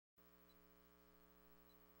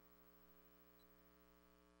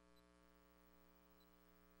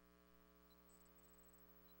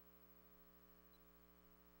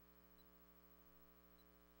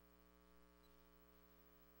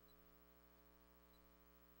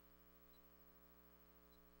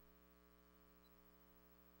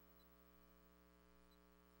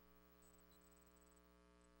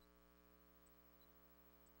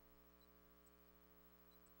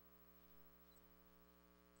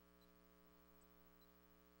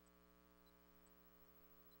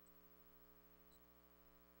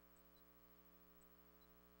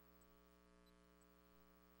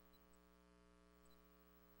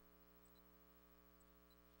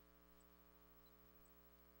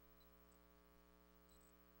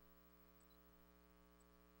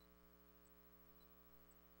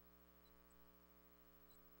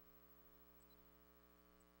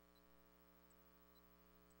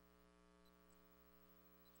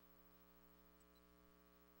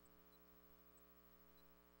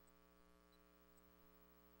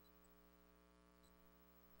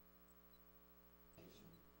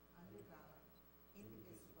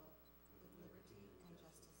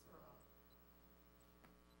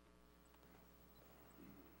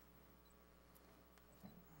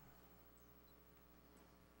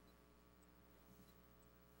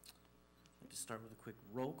start with a quick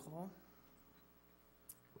roll call.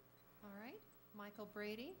 All right, Michael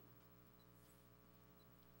Brady,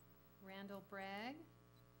 Randall Bragg,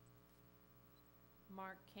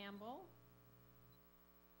 Mark Campbell,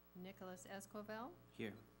 Nicholas Esquivel,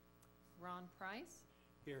 Here. Ron Price,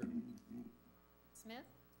 Here. Smith,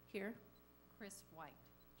 Here. Chris White.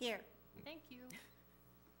 Here. Thank you.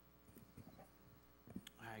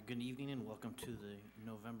 All right, good evening and welcome to the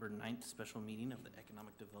November 9th special meeting of the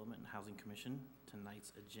Economic Development and Housing Commission.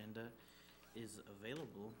 Tonight's agenda is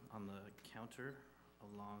available on the counter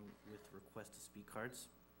along with request to speak cards.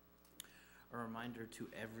 A reminder to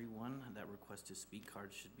everyone that request to speak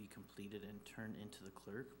cards should be completed and turned into the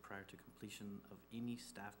clerk prior to completion of any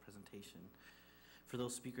staff presentation. For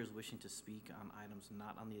those speakers wishing to speak on items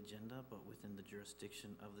not on the agenda but within the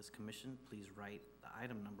jurisdiction of this commission, please write the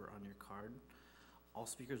item number on your card. All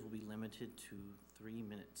speakers will be limited to 3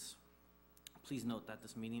 minutes. Please note that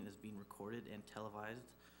this meeting is being recorded and televised,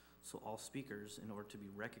 so all speakers, in order to be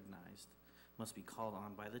recognized, must be called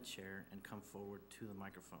on by the chair and come forward to the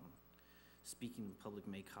microphone. Speaking in public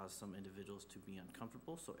may cause some individuals to be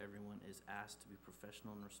uncomfortable, so everyone is asked to be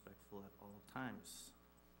professional and respectful at all times.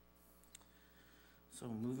 So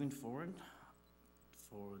moving forward,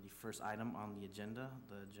 for the first item on the agenda,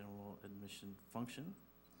 the general admission function,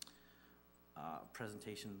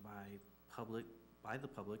 presentation by the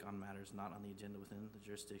public on matters not on the agenda within the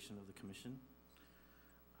jurisdiction of the commission.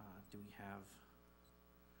 Do we have?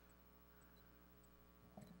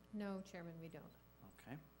 No, Chairman, we don't.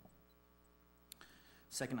 Okay.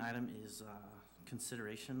 Second item is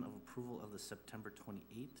consideration of approval of the September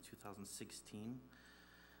 28th, 2016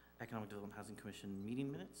 Economic Development Housing Commission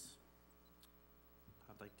meeting minutes.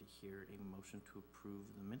 I'd like to hear a motion to approve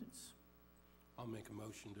the minutes. I'll make a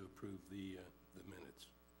motion to approve the minutes.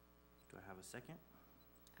 Do I have a second?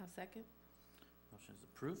 I'll second. Motion is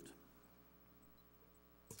approved.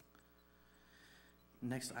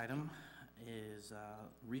 Next item is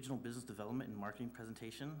Regional Business Development and Marketing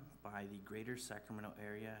Presentation by the Greater Sacramento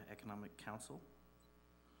Area Economic Council.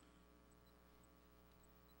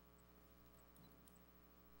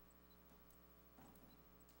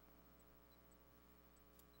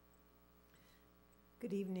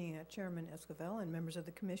 Good evening, Chairman Esquivel and members of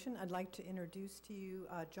the Commission. I'd like to introduce to you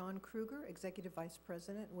John Kruger, Executive Vice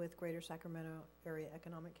President with Greater Sacramento Area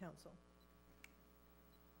Economic Council.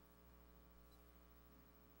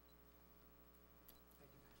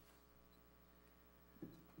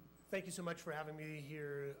 Thank you so much for having me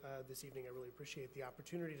here this evening. I really appreciate the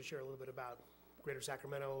opportunity to share a little bit about Greater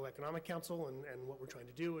Sacramento Economic Council and what we're trying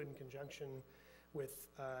to do in conjunction with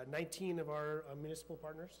 19 of our municipal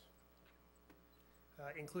partners,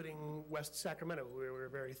 including West Sacramento, who we're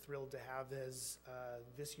very thrilled to have as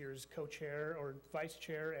this year's co-chair or vice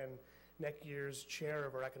chair and next year's chair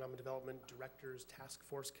of our Economic Development Directors Task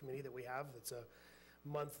Force Committee that we have. It's a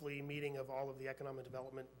monthly meeting of all of the economic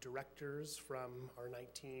development directors from our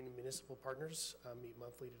 19 municipal partners, meet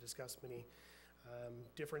monthly to discuss many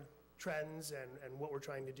different trends and what we're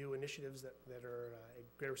trying to do, initiatives that are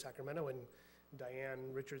at Greater Sacramento. And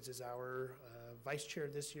Diane Richards is our vice chair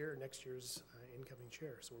this year, next year's incoming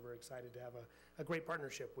chair. So we're very excited to have a great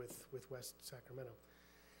partnership with West Sacramento.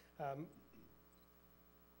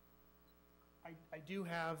 I do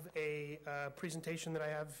have a presentation that I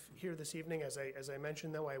have here this evening. As I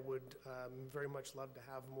mentioned, though, I would very much love to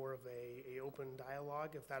have more of a open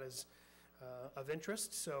dialogue if that is of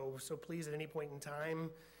interest. So please, at any point in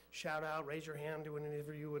time, shout out, raise your hand, do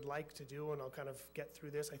whatever you would like to do, and I'll kind of get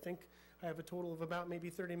through this. I think I have a total of about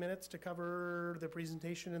maybe 30 minutes to cover the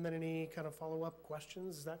presentation and then any kind of follow-up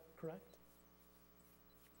questions. Is that correct?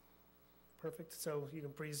 Perfect. So you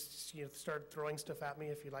can please start throwing stuff at me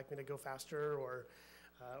if you'd like me to go faster or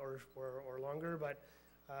longer. But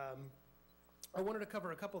I wanted to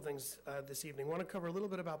cover a couple things this evening. I want to cover a little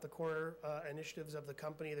bit about the core initiatives of the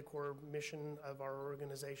company, the core mission of our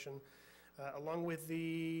organization, along with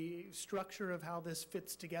the structure of how this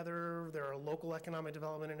fits together. There are local economic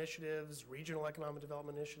development initiatives, regional economic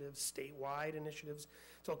development initiatives, statewide initiatives.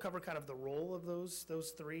 So I'll cover kind of the role of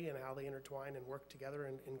those three and how they intertwine and work together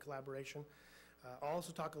in collaboration. I'll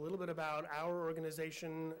also talk a little bit about our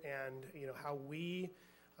organization and how we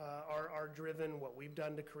are driven, what we've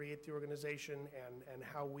done to create the organization, and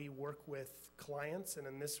how we work with clients. And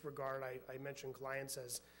in this regard, I mentioned clients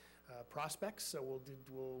as prospects, so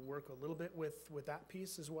we'll work a little bit with that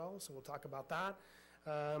piece as well. So we'll talk about that,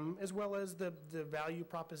 as well as the value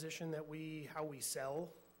proposition how we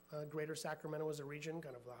sell Greater Sacramento as a region,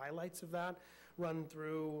 kind of the highlights of that, run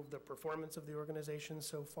through the performance of the organization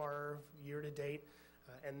so far year to date,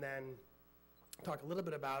 and then talk a little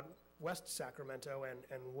bit about West Sacramento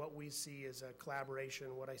and what we see as a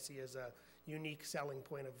collaboration, what I see as a unique selling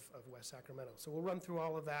point of West Sacramento. So we'll run through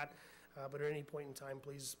all of that, but at any point in time,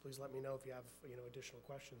 please let me know if you have additional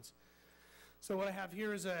questions. So what I have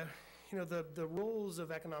here is the roles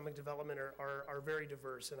of economic development are very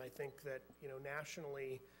diverse, and I think that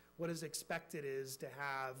nationally, what is expected is to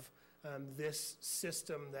have this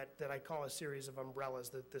system that I call a series of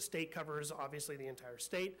umbrellas. The state covers obviously the entire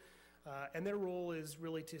state, and their role is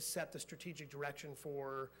really to set the strategic direction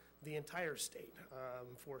for the entire state,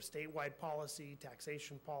 for statewide policy,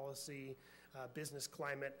 taxation policy, business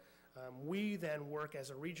climate. We then work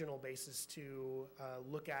as a regional basis to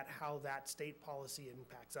look at how that state policy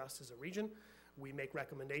impacts us as a region. We make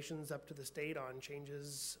recommendations up to the state on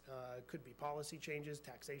changes, could be policy changes,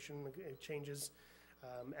 taxation changes.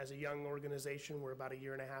 As a young organization, we're about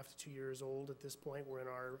 1.5 to 2 years old at this point. We're in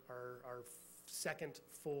our second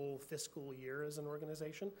full fiscal year as an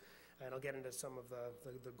organization, and I'll get into some of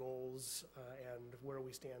the goals and where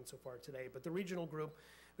we stand so far today. But the regional group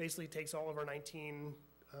basically takes all of our 19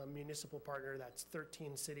 municipal partner, that's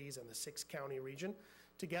 13 cities and the 6-county region,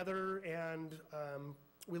 together, and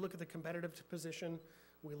we look at the competitive position.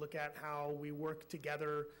 We look at how we work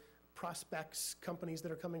together. Prospects, companies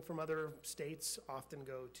that are coming from other states often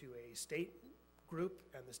go to a state group,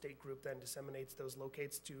 and the state group then disseminates those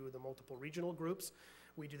locates to the multiple regional groups.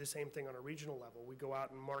 We do the same thing on a regional level. We go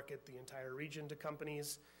out and market the entire region to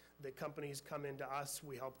companies. The companies come into us.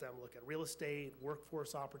 We help them look at real estate,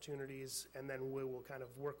 workforce opportunities, and then we will kind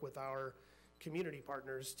of work with our community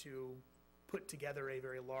partners to put together a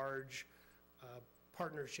very large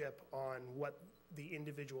partnership on what the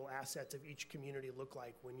individual assets of each community look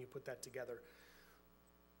like when you put that together.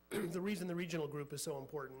 The reason the regional group is so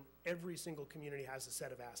important, every single community has a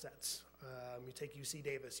set of assets. You take UC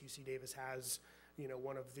Davis. UC Davis has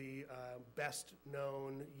one of the best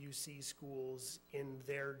known UC schools in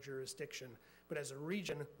their jurisdiction. But as a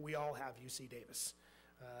region, we all have UC Davis.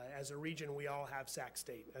 As a region, we all have Sac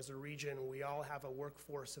State. As a region, we all have a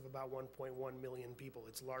workforce of about 1.1 million people.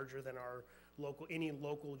 It's larger than any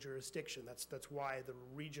local jurisdiction. That's why the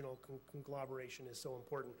regional conglomeration is so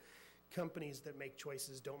important. Companies that make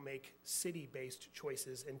choices don't make city-based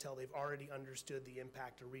choices until they've already understood the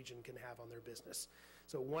impact a region can have on their business.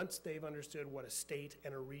 So once they've understood what a state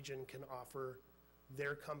and a region can offer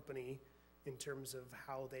their company in terms of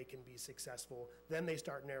how they can be successful, then they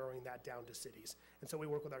start narrowing that down to cities. And so we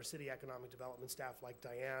work with our city economic development staff like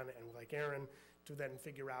Diane and like Aaron to then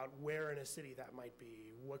figure out where in a city that might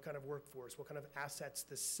be, what kind of workforce, what kind of assets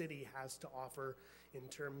the city has to offer in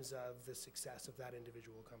terms of the success of that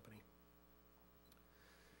individual company.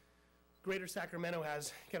 Greater Sacramento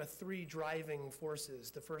has kind of 3 driving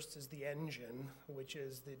forces. The first is the engine, which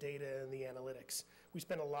is the data and the analytics. We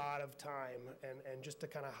spend a lot of time, and just to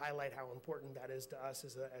kind of highlight how important that is to us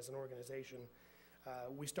as an organization,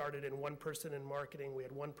 we started in 1 person in marketing. We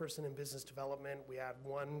had 1 person in business development. We had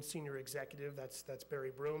 1 senior executive, that's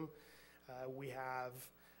Barry Broom. We have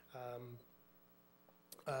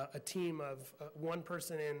a team of 1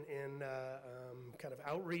 person in kind of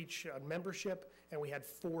outreach membership, and we had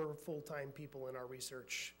 4 full-time people in our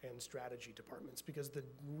research and strategy departments, because the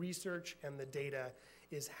research and the data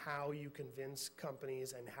is how you convince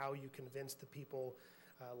companies and how you convince the people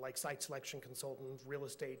like site selection consultants, real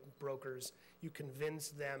estate brokers. You convince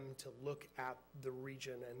them to look at the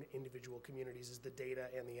region and individual communities is the data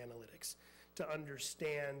and the analytics, to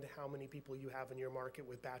understand how many people you have in your market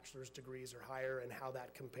with bachelor's degrees or higher and how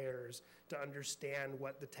that compares, to understand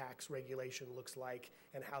what the tax regulation looks like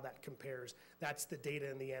and how that compares. That's the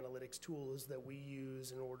data and the analytics tools that we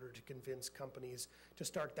use in order to convince companies to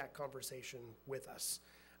start that conversation with us.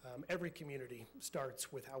 Every community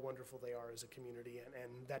starts with how wonderful they are as a community,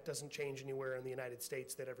 and that doesn't change anywhere in the United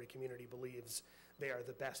States, that every community believes they are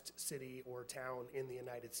the best city or town in the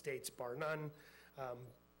United States, bar none.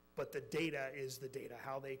 But the data is the data.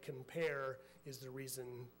 How they compare is the reason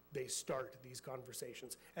they start these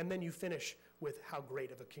conversations. And then you finish with how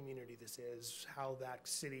great of a community this is, how that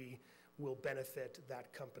city will benefit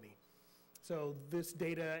that company. So this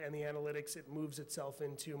data and the analytics, it moves itself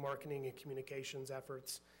into marketing and communications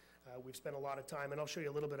efforts. We've spent a lot of time, and I'll show you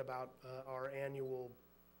a little bit about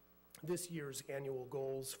this year's annual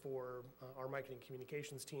goals for our marketing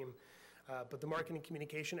communications team. But the marketing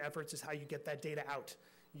communication efforts is how you get that data out.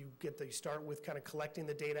 You start with kind of collecting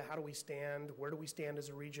the data. How do we stand? Where do we stand as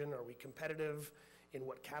a region? Are we competitive? In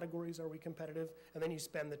what categories are we competitive? And then you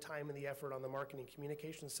spend the time and the effort on the marketing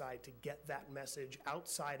communication side to get that message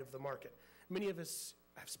outside of the market. Many of us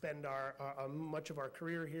have spent much of our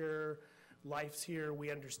career here, lives here. We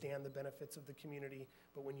understand the benefits of the community.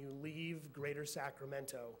 But when you leave Greater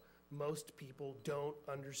Sacramento, most people don't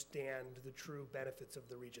understand the true benefits of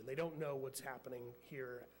the region. They don't know what's happening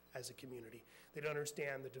here as a community. They don't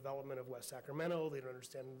understand the development of West Sacramento. They don't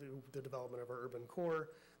understand the development of our urban core.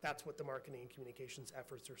 That's what the marketing and communications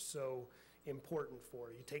efforts are so important for.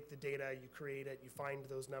 You take the data, you create it, you find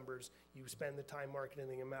those numbers, you spend the time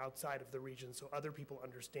marketing them outside of the region so other people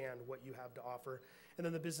understand what you have to offer. And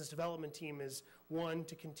then the business development team is, one,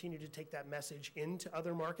 to continue to take that message into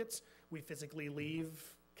other markets. We physically leave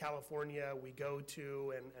California, we go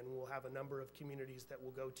to, and we'll have a number of communities that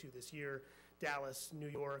we'll go to this year: Dallas, New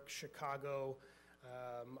York, Chicago.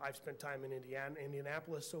 I've spent time in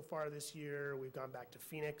Indianapolis so far this year. We've gone back to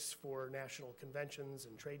Phoenix for national conventions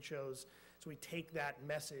and trade shows. So we take that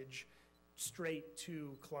message straight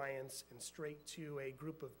to clients and straight to a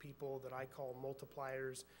group of people that I call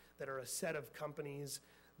multipliers, that are a set of companies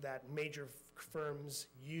that major firms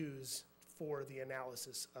use for the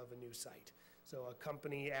analysis of a new site. So a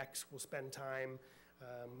company X will spend time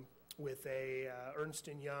with a Ernst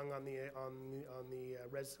 & Young on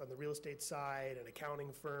the real estate side, an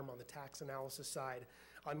accounting firm on the tax analysis side.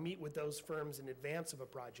 I meet with those firms in advance of a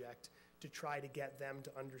project to try to get them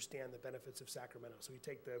to understand the benefits of Sacramento. So we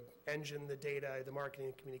take the engine, the data, the marketing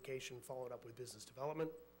and communication, follow it up with business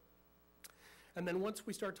development. And then once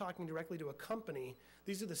we start talking directly to a company,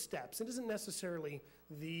 these are the steps. It isn't necessarily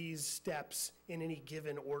these steps in any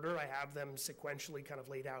given order. I have them sequentially kind of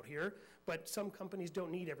laid out here, but some companies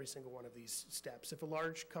don't need every single one of these steps. If a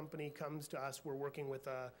large company comes to us, we're working with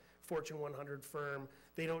a Fortune 100 firm,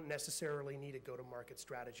 they don't necessarily need a go-to-market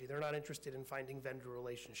strategy. They're not interested in finding vendor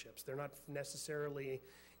relationships. They're not necessarily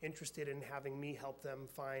interested in having me help them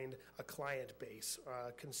find a client base,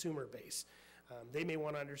 a consumer base. They may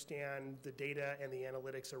want to understand the data and the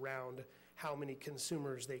analytics around how many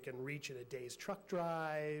consumers they can reach in a day's truck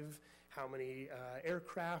drive, how many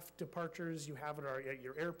aircraft departures you have at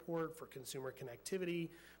your airport for consumer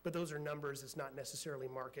connectivity. But those are numbers. It's not necessarily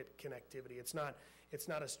market connectivity. It's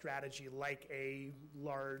not a strategy like a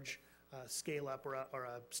large scale-up or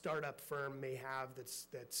a startup firm may have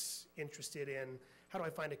that's interested in, how do I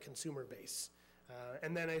find a consumer base?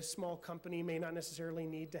 And then a small company may not necessarily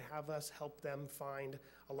need to have us help them find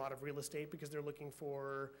a lot of real estate because they're looking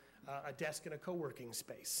for a desk in a co-working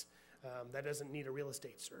space. That doesn't need a real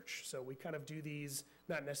estate search. So we kind of do these,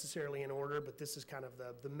 not necessarily in order, but this is kind of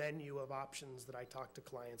the menu of options that I talk to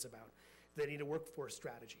clients about. They need a workforce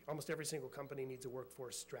strategy. Almost every single company needs a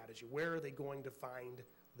workforce strategy. Where are they going to find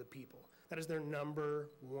the people? That is their number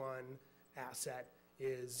one asset,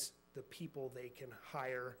 is the people they can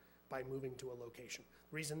hire by moving to a location.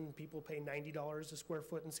 The reason people pay $90 a square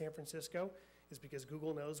foot in San Francisco is because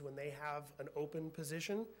Google knows when they have an open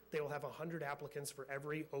position, they will have 100 applicants for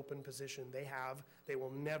every open position they have. They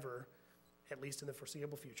will never, at least in the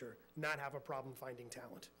foreseeable future, not have a problem finding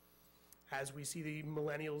talent. As we see the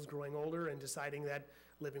millennials growing older and deciding that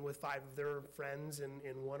living with 5 of their friends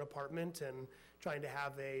in one apartment and trying to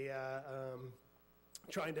have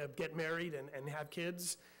trying to get married and have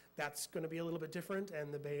kids, that's going to be a little bit different,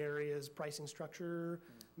 and the Bay Area's pricing structure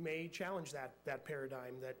may challenge that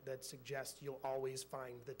paradigm that suggests you'll always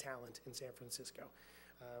find the talent in San Francisco.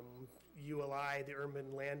 ULI, the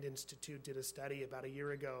Urban Land Institute, did a study about a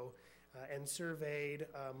year ago and surveyed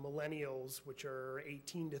millennials, which are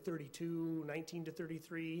 18 to 32, 19 to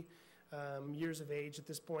 33 years of age at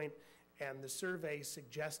this point, and the survey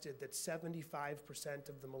suggested that 75%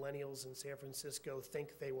 of the millennials in San Francisco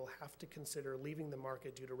think they will have to consider leaving the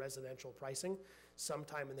market due to residential pricing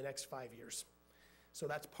sometime in the next 5 years. So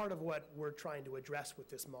that's part of what we're trying to address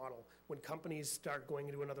with this model. When companies start going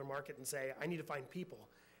into another market and say, I need to find people,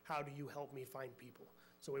 how do you help me find people?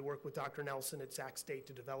 So we work with Dr. Nelson at Sac State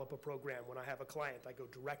to develop a program. When I have a client, I go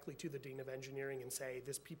directly to the Dean of Engineering and say,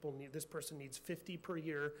 this person needs 50 per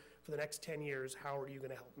year for the next 10 years. How are you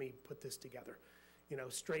going to help me put this together? You know,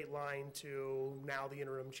 straight line to now the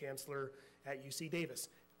interim chancellor at UC Davis.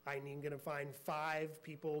 I'm going to find 5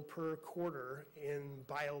 people per quarter in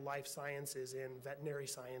bio-life sciences, in veterinary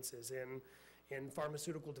sciences, in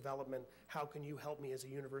pharmaceutical development. How can you help me as a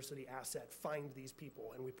university asset find these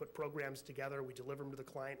people? And we put programs together, we deliver them to the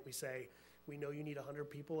client, we say, we know you need 100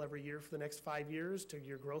 people every year for the next 5 years to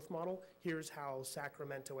your growth model. Here's how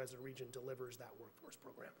Sacramento as a region delivers that workforce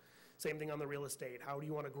program. Same thing on the real estate. How do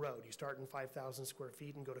you want to grow? Do you start in 5,000 square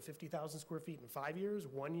feet and go to 50,000 square feet in 5 years,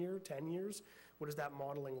 1 year, 10 years? What does that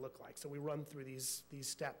modeling look like? So we run through these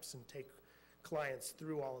steps and take clients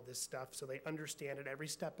through all of this stuff so they understand it every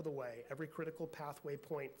step of the way, every critical pathway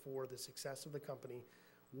point for the success of the company.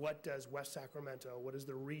 What does West Sacramento, what does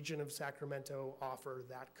the region of Sacramento offer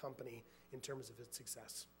that company in terms of its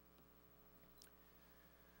success?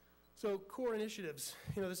 So core initiatives,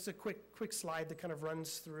 this is a quick slide that kind of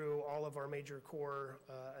runs through all of our major core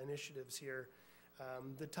initiatives here.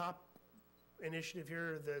 The top initiative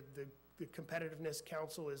here, the Competitiveness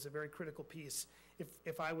Council, is a very critical piece.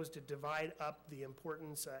 If I was to divide up the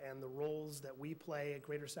importance and the roles that we play at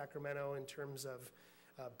Greater Sacramento in terms of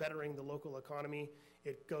bettering the local economy,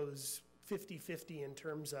 it goes 50-50 in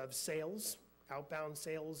terms of sales, outbound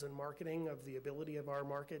sales and marketing, of the ability of our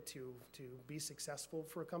market to be successful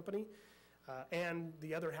for a company. And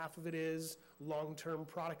the other half of it is long-term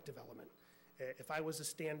product development. If I was a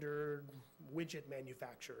standard widget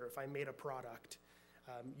manufacturer, if I made a product,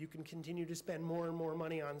 you can continue to spend more and more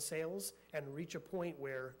money on sales and reach a point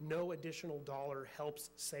where no additional dollar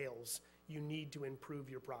helps sales. You need to improve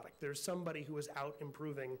your product. There's somebody who is out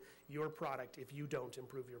improving your product if you don't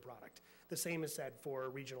improve your product. The same is said for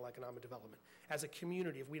regional economic development. As a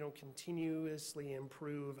community, if we don't continuously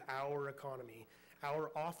improve our economy,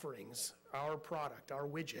 our offerings, our product, our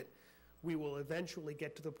widget, we will eventually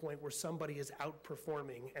get to the point where somebody is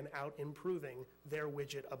outperforming and out improving their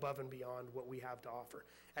widget above and beyond what we have to offer.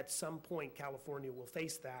 At some point, California will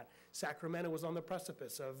face that. Sacramento is on the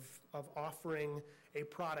precipice of offering a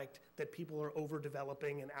product that people are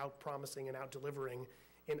overdeveloping and out-promising and out-delivering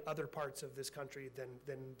in other parts of this country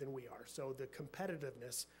than we are. So the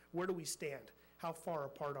competitiveness, where do we stand? How far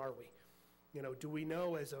apart are we? Do we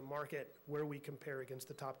know as a market where we compare against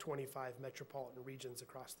the top 25 metropolitan regions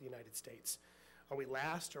across the United States? Are we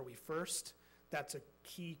last? Are we first? That's a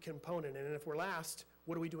key component. And if we're last,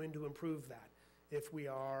 what are we doing to improve that? If we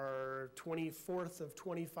are 24th of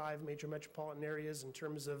 25 major metropolitan areas in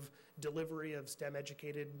terms of delivery of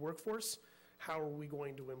STEM-educated workforce, how are we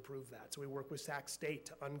going to improve that? So we work with Sac State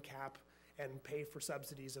to uncap and pay for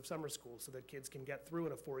subsidies of summer school so that kids can get through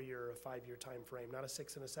in a 4-year or a 5-year time frame, not a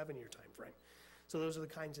 6 and a 7-year time frame. So those are the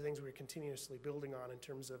kinds of things we're continuously building on in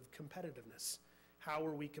terms of competitiveness. How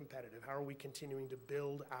are we competitive? How are we continuing to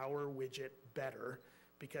build our widget better?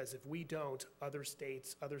 Because if we don't, other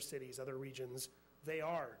states, other cities, other regions, they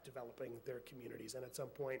are developing their communities, and at some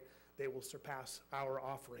point they will surpass our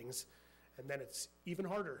offerings, and then it's even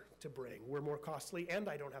harder to bring. We're more costly, and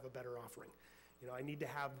I don't have a better offering. I need to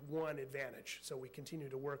have one advantage. So we continue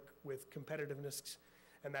to work with competitiveness,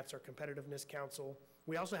 and that's our Competitiveness Council.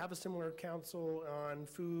 We also have a similar council on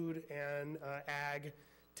food and ag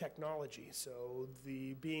technology. So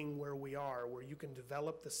the being where we are, where you can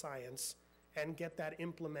develop the science and get that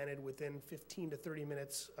implemented within 15 to 30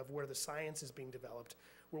 minutes of where the science is being developed.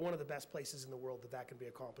 We're one of the best places in the world that can be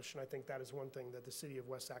accomplished. And I think that is one thing that the city of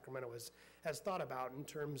West Sacramento has thought about in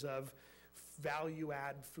terms of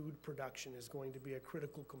value-add food production is going to be a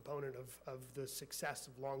critical component of the success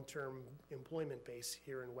of long-term employment base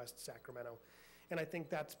here in West Sacramento. And I think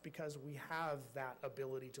that's because we have that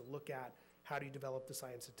ability to look at how do you develop the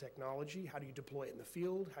science and technology, how do you deploy it in the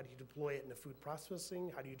field, how do you deploy it in the food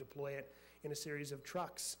processing, how do you deploy it in a series of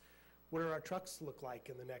trucks. What do our trucks look like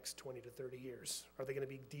in the next 20 to 30 years? Are they going to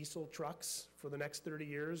be diesel trucks for the next 30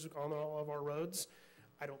 years on all of our roads?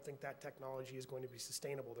 I don't think that technology is going to be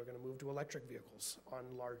sustainable. They're going to move to electric vehicles on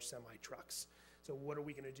large semi-trucks. So what are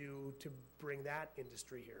we going to do to bring that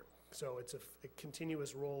industry here? So it's a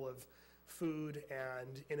continuous role of food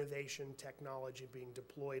and innovation technology being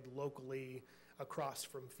deployed locally across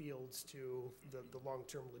from fields to the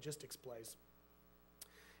long-term logistics plays.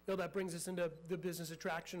 That brings us into the business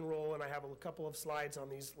attraction role, and I have a couple of slides on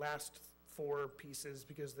these last 4 pieces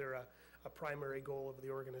because they're a primary goal of the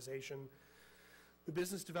organization. The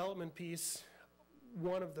business development piece,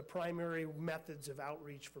 one of the primary methods of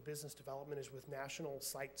outreach for business development is with national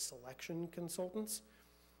site selection consultants.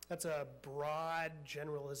 That's a broad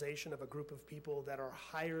generalization of a group of people that are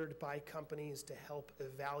hired by companies to help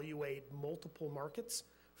evaluate multiple markets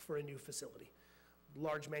for a new facility.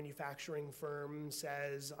 Large manufacturing firm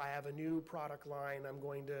says, I have a new product line I'm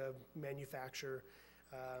going to manufacture.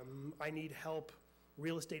 I need help.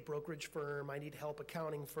 Real estate brokerage firm, I need help.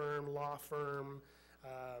 Accounting firm, law firm.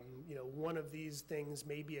 One of these things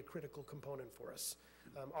may be a critical component for us.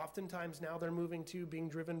 Oftentimes now they're moving to being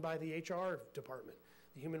driven by the HR department.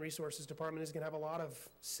 The Human Resources Department is going to have a lot of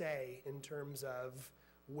say in terms of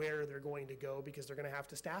where they're going to go because they're going to have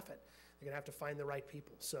to staff it. They're going to have to find the right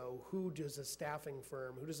people. So who does a staffing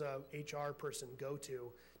firm, who does a HR person go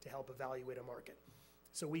to help evaluate a market?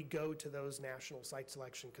 So we go to those national site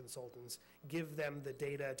selection consultants, give them the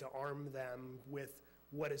data to arm them with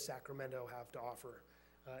what does Sacramento have to offer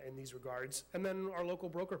in these regards. And then our local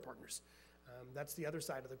broker partners. That's the other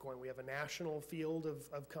side of the coin. We have a national field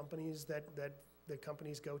of companies that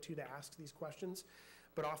companies go to ask these questions.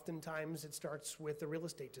 But oftentimes it starts with a real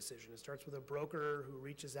estate decision. It starts with a broker who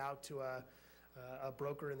reaches out to a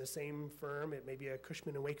broker in the same firm. It may be a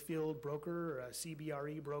Cushman & Wakefield broker or a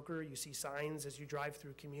CBRE broker. You see signs as you drive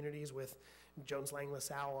through communities with Jones Lang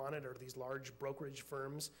LaSalle on it, or these large brokerage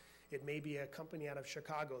firms. It may be a company out of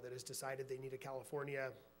Chicago that has decided they need a California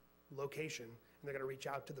location, and they're going to reach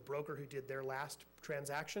out to the broker who did their last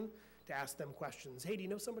transaction to ask them questions. Hey, do you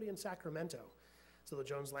know somebody in Sacramento? So the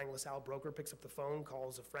Jones Lang LaSalle broker picks up the phone,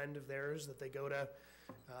 calls a friend of theirs that they go to,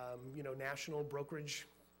 national brokerage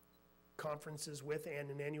conferences with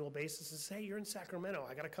and an annual basis, and says, hey, you're in Sacramento.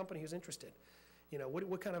 I got a company who's interested.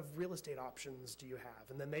 What kind of real estate options do you have?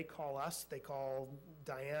 And then they call us, they call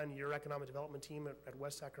Diane, your economic development team at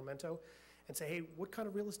West Sacramento, and say, hey, what kind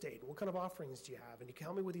of real estate? What kind of offerings do you have? And you can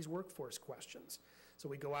help me with these workforce questions. So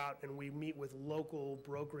we go out and we meet with local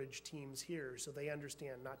brokerage teams here so they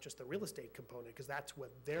understand not just the real estate component, because that's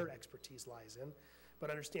what their expertise lies in, but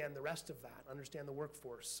understand the rest of that, understand the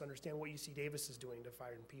workforce, understand what UC Davis is doing to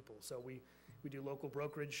find people. So we do local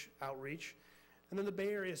brokerage outreach. And then the Bay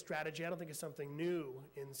Area strategy, I don't think is something new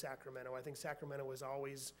in Sacramento. I think Sacramento has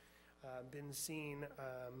always been seen,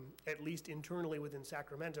 at least internally within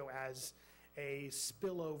Sacramento, as a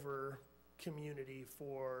spillover community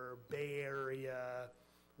for Bay Area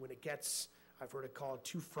when it gets, I've heard it called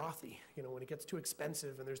too frothy, when it gets too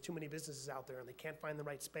expensive and there's too many businesses out there and they can't find the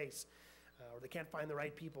right space or they can't find the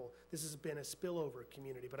right people. This has been a spillover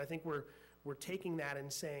community, but I think we're taking that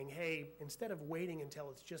and saying, hey, instead of waiting until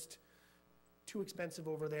it's just too expensive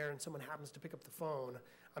over there and someone happens to pick up the phone,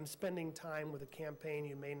 I'm spending time with a campaign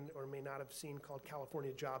you may or may not have seen called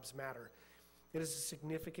California Jobs Matter. It is a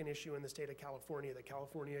significant issue in the state of California that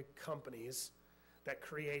California companies that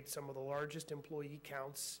create some of the largest employee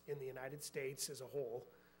counts in the United States as a whole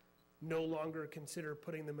no longer consider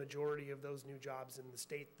putting the majority of those new jobs in the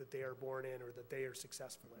state that they are born in or that they are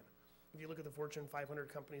successful in. If you look at the Fortune 500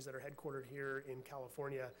 companies that are headquartered here in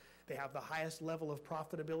California, they have the highest level of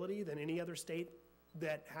profitability than any other state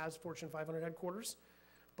that has Fortune 500 headquarters,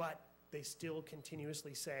 but they still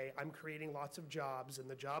continuously say, I'm creating lots of jobs, and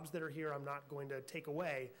the jobs that are here I'm not going to take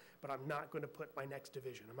away, but I'm not going to put my next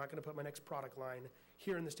division. I'm not going to put my next product line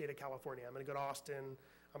here in the state of California. I'm going to go to Austin.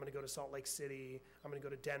 I'm going to go to Salt Lake City. I'm going to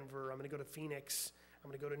go to Denver. I'm going to go to Phoenix. I'm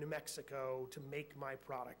going to go to New Mexico to make my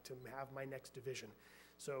product, to have my next division.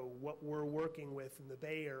 So what we're working with in the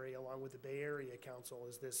Bay Area, along with the Bay Area Council,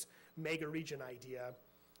 is this mega region idea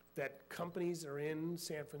that companies are in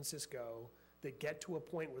San Francisco that get to a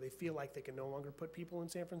point where they feel like they can no longer put people in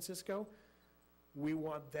San Francisco. We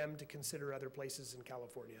want them to consider other places in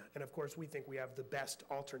California. And of course, we think we have the best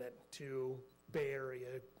alternate to Bay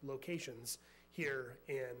Area locations here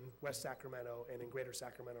in West Sacramento and in Greater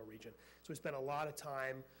Sacramento region. So we spent a lot of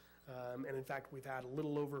time, and in fact, we've had a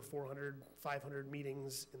little over 400, 500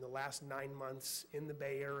 meetings in the last 9 months in the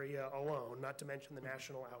Bay Area alone, not to mention the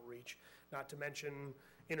national outreach, not to mention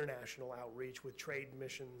international outreach with trade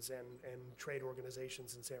missions and trade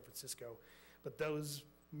organizations in San Francisco. But those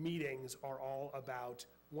meetings are all about,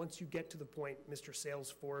 once you get to the point, Mr.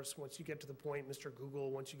 Salesforce, once you get to the point, Mr.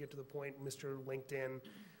 Google, once you get to the point, Mr. LinkedIn,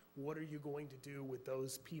 what are you going to do with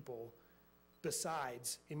those people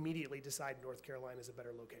besides immediately decide North Carolina is a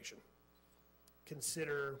better location?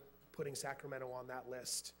 Consider putting Sacramento on that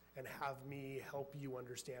list and have me help you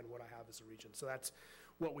understand what I have as a region. So that's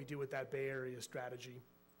what we do with that Bay Area strategy.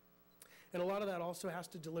 And a lot of that also has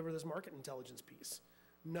to deliver this market intelligence piece.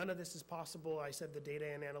 None of this is possible. I said the data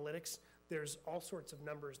and analytics. There's all sorts of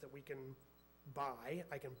numbers that we can buy.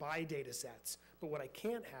 I can buy data sets. But what I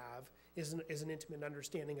can't have is an intimate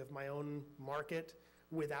understanding of my own market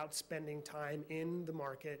without spending time in the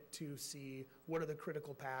market to see what are the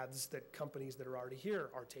critical paths that companies that are already here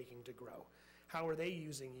are taking to grow. How are they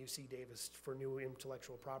using UC Davis for new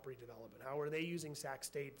intellectual property development? How are they using Sac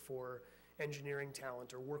State for engineering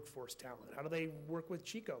talent or workforce talent? How do they work with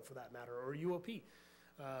Chico, for that matter, or UOP?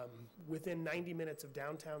 Within 90 minutes of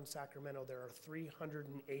downtown Sacramento, there are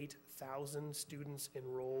 308,000 students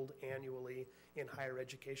enrolled annually in higher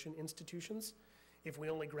education institutions. If we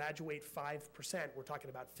only graduate 5%, we're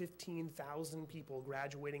talking about 15,000 people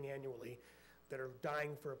graduating annually that are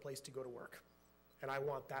dying for a place to go to work. And I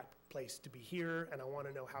want that place to be here, and I want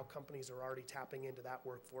to know how companies are already tapping into that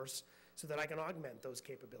workforce so that I can augment those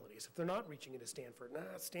capabilities. If they're not reaching into Stanford,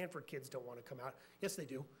 Stanford kids don't want to come out. Yes, they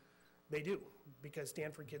do. They do, because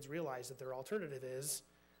Stanford kids realize that their alternative is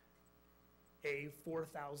a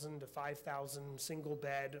 4,000 to 5,000 single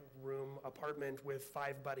bed room apartment with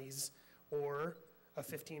 5 buddies, or a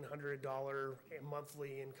 $1,500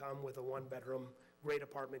 monthly income with a 1-bedroom great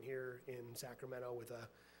apartment here in Sacramento with a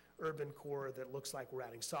urban core that looks like we're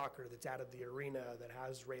adding soccer, that's added the arena, that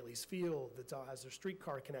has Rayleigh's Field, that has their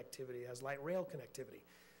streetcar connectivity, has light rail connectivity.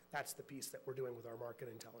 That's the piece that we're doing with our market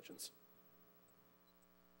intelligence.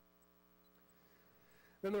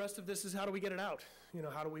 Then the rest of this is how do we get it out? You know,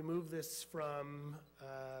 how do we move this from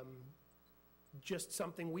just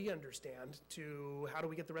something we understand to how do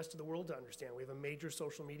we get the rest of the world to understand? We have a major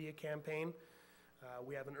social media campaign.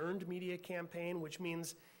 We have an earned media campaign, which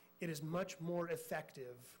means it is much more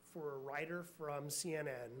effective for a writer from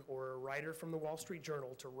CNN or a writer from the Wall Street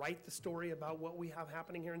Journal to write the story about what we have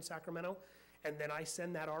happening here in Sacramento, and then I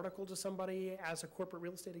send that article to somebody as a corporate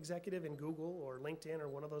real estate executive in Google or LinkedIn or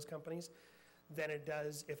one of those companies, than it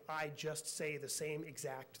does if I just say the same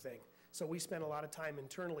exact thing. So we spend a lot of time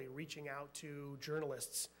internally reaching out to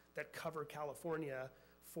journalists that cover California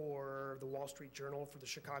for the Wall Street Journal, for the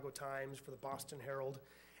Chicago Times, for the Boston Herald,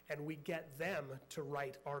 and we get them to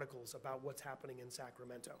write articles about what's happening in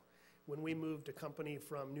Sacramento. When we moved a company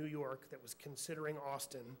from New York that was considering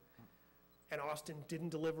Austin, and Austin didn't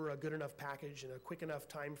deliver a good enough package in a quick enough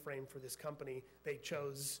time frame for this company, they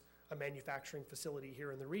chose a manufacturing facility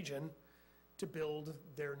here in the region to build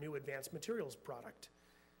their new advanced materials product.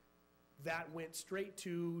 That went straight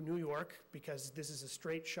to New York because this is a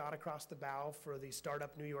straight shot across the bow for the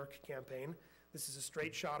Startup New York campaign. This is a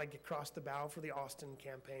straight shot across the bow for the Austin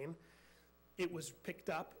campaign. It was picked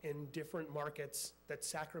up in different markets that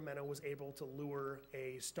Sacramento was able to lure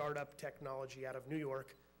a startup technology out of New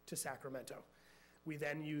York to Sacramento. We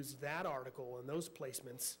then used that article and those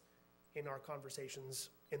placements in our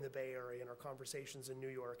conversations in the Bay Area, in our conversations in New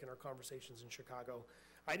York, in our conversations in Chicago.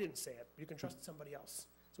 I didn't say it. You can trust somebody else.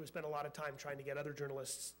 So we spent a lot of time trying to get other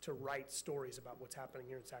journalists to write stories about what's happening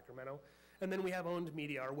here in Sacramento. And then we have owned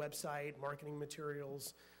media, our website, marketing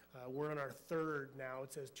materials. We're on our third now.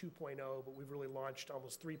 It says 2.0, but we've really launched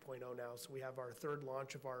almost 3.0 now. So we have our third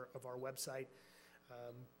launch of our website.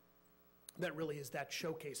 That really is that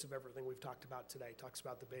showcase of everything we've talked about today. Talks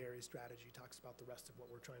about the Bay Area strategy, talks about the rest of what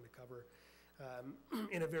we're trying to cover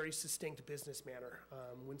in a very succinct business manner.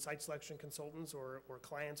 When site selection consultants or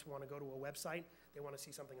clients want to go to a website, they want to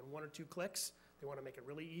see something in 1 or 2 clicks. They want to make it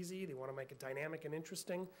really easy. They want to make it dynamic and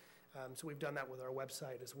interesting. So we've done that with our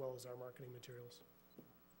website as well as our marketing materials.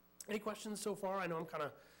 Any questions so far? I know I'm kind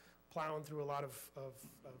of plowing through a lot of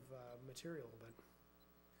material, but.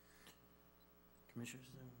 Commissioners,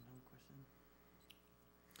 do you have a question?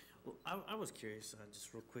 Well, I was curious,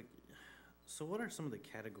 just real quick. So what are some of the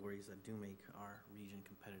categories that do make our region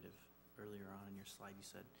competitive? Earlier on in your slide, you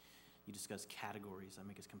said you discussed categories that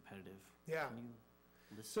make us competitive. Yeah. Can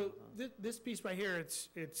you list some So of those? this piece right here,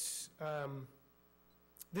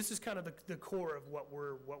 this is kind of the core of what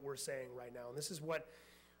we're saying right now, and this is what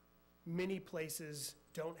many places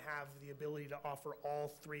don't have the ability to offer all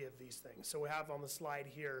 3 of these things. So we have on the slide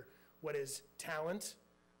here what is talent,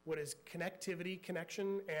 what is connectivity,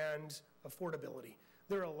 connection, and affordability.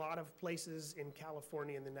 There are a lot of places in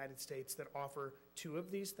California and the United States that offer 2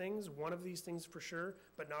 of these things, 1 of these things for sure,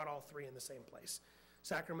 but not all 3 in the same place.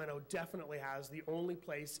 Sacramento definitely has the only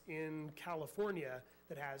place in California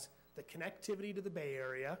that has the connectivity to the Bay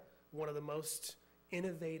Area, one of the most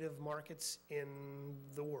innovative markets in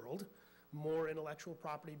the world, more intellectual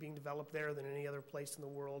property being developed there than any other place in the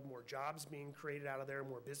world, more jobs being created out of there,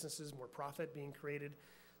 more businesses, more profit being created.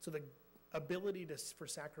 So the ability for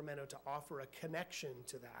Sacramento to offer a connection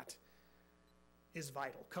to that is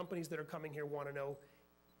vital. Companies that are coming here want to know,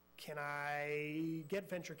 can I get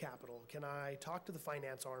venture capital? Can I talk to the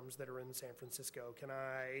finance arms that are in San Francisco? Can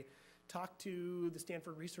I talk to the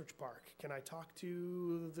Stanford Research Park? Can I talk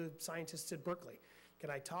to the scientists at Berkeley? Can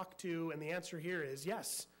I talk to, and the answer here is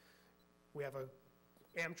yes. We have a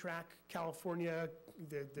Amtrak California,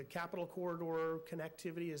 the Capital Corridor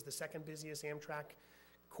connectivity is the 2nd busiest Amtrak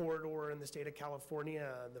corridor in the state of California,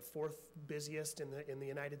 the 4th busiest in the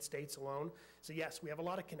United States alone. So yes, we have a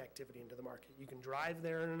lot of connectivity into the market. You can drive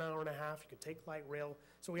there in an hour and a half, you can take light rail,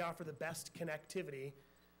 so we offer the best connectivity,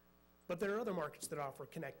 but there are other markets that offer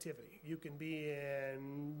connectivity. You can be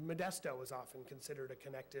in, Modesto is often considered a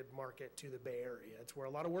connected market to the Bay Area. It's where a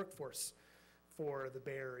lot of workforce for the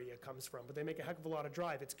Bay Area comes from, but they make a heck of a lot of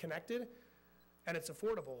drive. It's connected and it's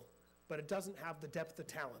affordable, but it doesn't have the depth of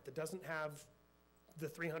talent. It doesn't have the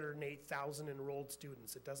 308,000 enrolled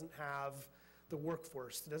students. It doesn't have the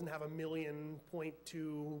workforce. It doesn't have a 1.2 million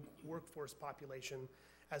workforce population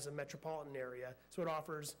as a metropolitan area. So it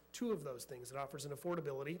offers 2 of those things. It offers an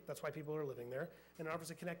affordability, that's why people are living there, and it offers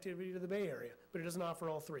a connectivity to the Bay Area, but it doesn't offer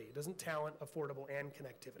all 3. It doesn't talent, affordable, and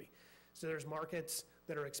connectivity. So there's markets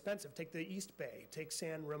that are expensive. Take the East Bay, take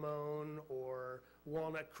San Ramon or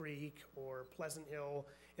Walnut Creek or Pleasant Hill.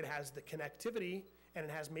 It has the connectivity and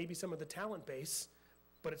it has maybe some of the talent base,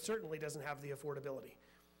 but it certainly doesn't have the affordability.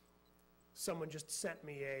 someone just sent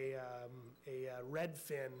me a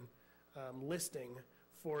Redfin listing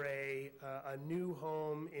for a new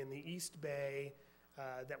home in the East Bay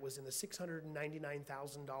that was in the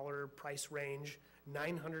 $699,000 price range,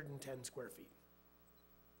 910 square feet.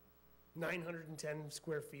 910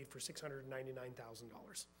 square feet for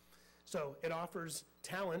 $699,000. So it offers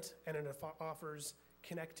talent and it offers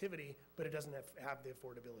connectivity, but it doesn't have the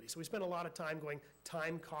affordability. So we spend a lot of time going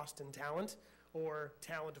time, cost, and talent, or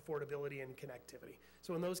talent, affordability, and connectivity.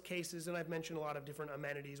 So in those cases, and I've mentioned a lot of different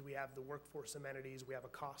amenities, we have the workforce amenities, we have a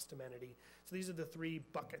cost amenity. So these are the three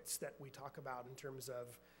buckets that we talk about in terms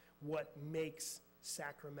of what makes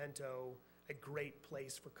Sacramento a great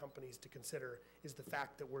place for companies to consider, is the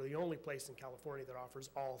fact that we're the only place in California that offers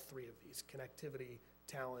all three of these: connectivity,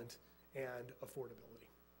 talent, and affordability.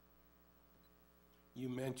 You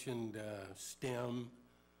mentioned STEM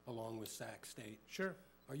along with Sac State. Sure.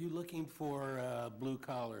 Are you looking for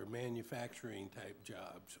blue-collar manufacturing type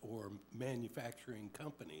jobs or manufacturing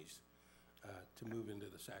companies to move into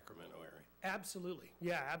the Sacramento area? Absolutely.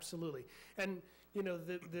 Yeah, absolutely. And you know,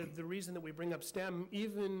 the reason that we bring up STEM,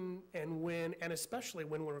 even and especially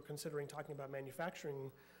when we're considering talking about manufacturing,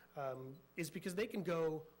 is because they can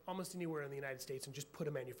go almost anywhere in the United States and just put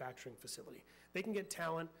a manufacturing facility. They can get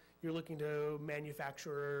talent. You're looking to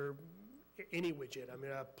manufacture any widget, I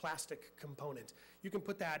mean, a plastic component. You can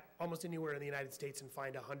put that almost anywhere in the United States and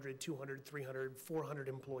find 100, 200, 300, 400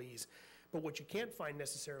 employees. But what you can't find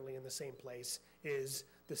necessarily in the same place is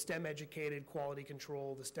the STEM-educated quality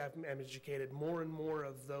control, the STEM-educated. More and more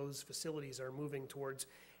of those facilities are moving towards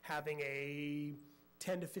having a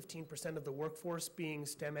 10 to 15% of the workforce being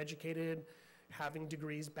STEM-educated, having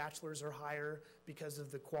degrees, bachelor's or higher, because of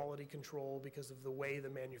the quality control, because of the way the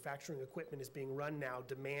manufacturing equipment is being run now,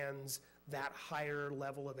 demands that higher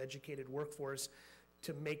level of educated workforce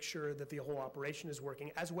to make sure that the whole operation is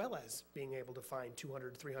working, as well as being able to find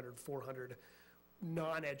 200, 300, 400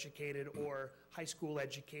 non-educated or high school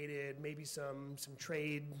educated, maybe some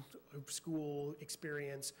trade school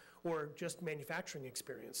experience, or just manufacturing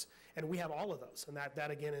experience. And we have all of those. And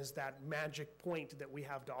that again is that magic point that we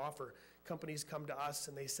have to offer. Companies come to us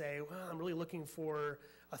and they say, well, I'm really looking for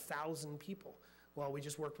 1,000 people. Well, we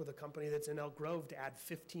just worked with a company that's in Elk Grove to add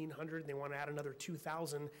 1,500, and they want to add another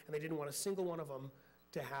 2,000, and they didn't want a single one of them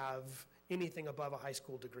to have anything above a high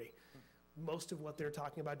school degree. Most of what they're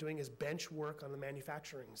talking about doing is bench work on the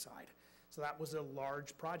manufacturing side. So that was a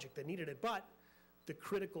large project that needed it. But the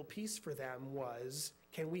critical piece for them was,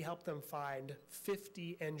 can we help them find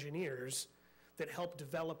 50 engineers that help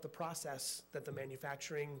develop the process that the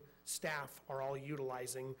manufacturing staff are all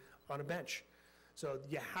utilizing on a bench? So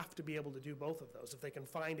you have to be able to do both of those. If they can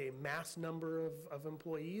find a mass number of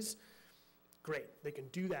employees, great. They can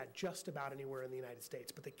do that just about anywhere in the United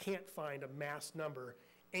States, but they can't find a mass number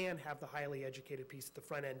and have the highly educated piece at the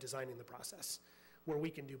front end designing the process, where we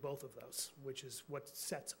can do both of those, which is what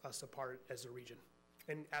sets us apart as a region.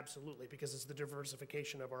 And absolutely, because it's the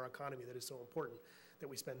diversification of our economy that is so important, that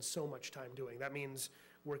we spend so much time doing. That means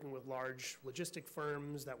working with large logistic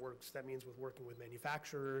firms, that means with working with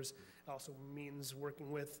manufacturers. It also means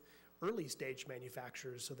working with early stage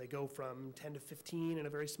manufacturers, so they go from 10 to 15 in a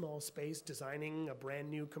very small space, designing a brand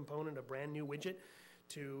new component, a brand new widget,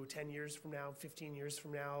 to 10 years from now, 15 years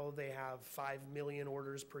from now, they have 5 million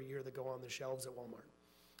orders per year that go on the shelves at Walmart.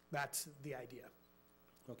 That's the idea.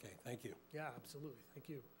 Okay, thank you. Yeah, absolutely. Thank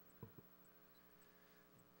you.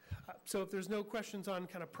 So if there's no questions on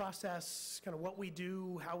kind of process, kind of what we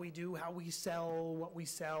do, how we sell, what we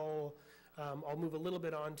sell, I'll move a little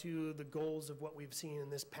bit on to the goals of what we've seen in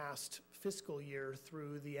this past fiscal year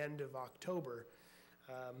through the end of October.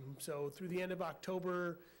 So through the end of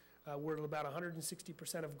October, we're at about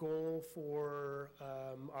 160% of goal for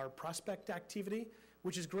our prospect activity,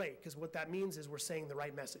 which is great, because what that means is we're saying the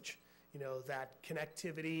right message. You know, that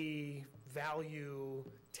connectivity, value,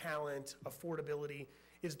 talent, affordability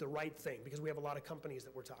is the right thing, because we have a lot of companies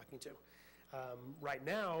that we're talking to. Right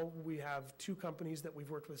now, we have 2 companies that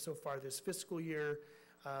we've worked with so far this fiscal year.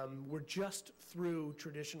 We're just through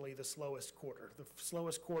traditionally the slowest quarter. The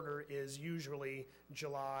slowest quarter is usually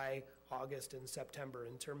July, August, and September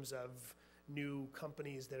in terms of new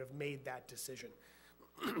companies that have made that decision.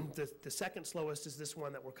 The second slowest is this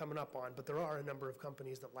one that we're coming up on, but there are a number of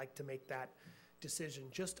companies that like to make that decision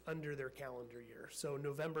just under their calendar year. So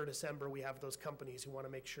November, December, we have those companies who want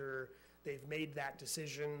to make sure they've made that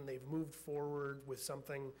decision, they've moved forward with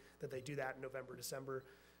something, that they do that in November, December.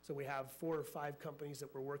 So we have 4 or 5 companies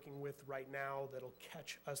that we're working with right now that'll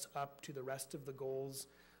catch us up to the rest of the goals.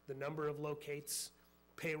 The number of locates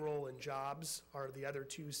Payroll and jobs are the other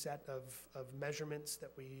two set of measurements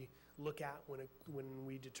that we look at when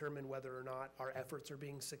we determine whether or not our efforts are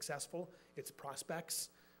being successful. It's prospects,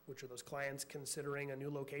 which are those clients considering a new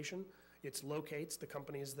location. It's locates, the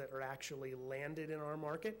companies that are actually landed in our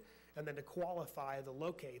market. And then to qualify the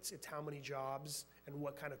locates, it's how many jobs and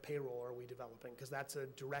what kind of payroll are we developing, because that's a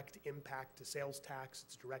direct impact to sales tax,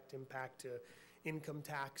 it's a direct impact to income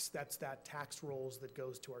tax. That's that tax rolls that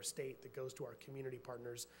goes to our state, that goes to our community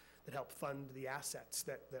partners that help fund the assets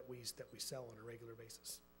that we sell on a regular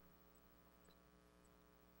basis.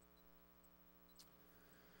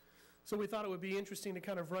 So we thought it would be interesting to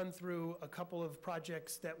kind of run through a couple of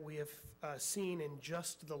projects that we have seen in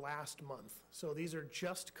just the last month. So these are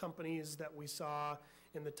just companies that we saw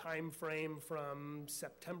in the time frame from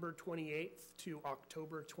September 28th to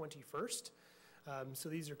October 21st. So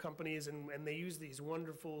these are companies, and they use these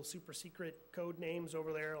wonderful super secret code names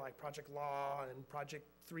over there, like Project Law and Project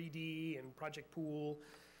 3D and Project Pool,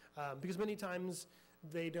 because many times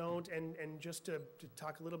they don't, and just to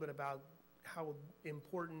talk a little bit about how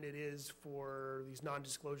important it is for these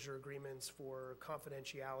non-disclosure agreements, for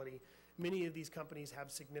confidentiality. Many of these companies have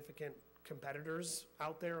significant competitors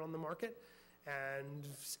out there on the market, and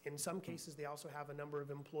in some cases they also have a number of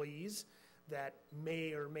employees that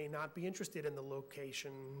may or may not be interested in the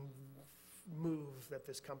location move that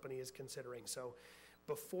this company is considering. So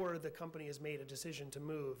before the company has made a decision to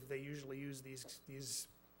move, they usually use these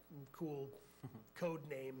cool code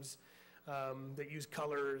names that use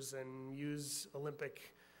colors and use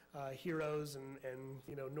Olympic heroes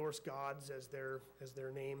and Norse gods as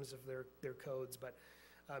their names of their codes. But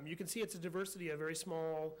you can see it's a diversity, a very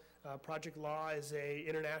small. Project Law is a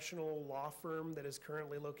international law firm that is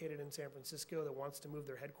currently located in San Francisco that wants to move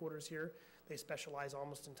their headquarters here. They specialize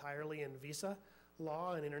almost entirely in visa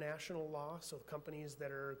law and international law. So companies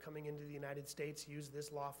that are coming into the United States use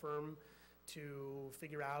this law firm to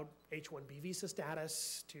figure out H-1B visa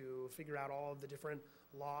status, to figure out all of the different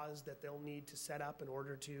laws that they'll need to set up in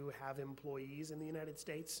order to have employees in the United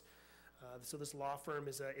States. So this law firm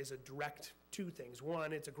is a direct two things.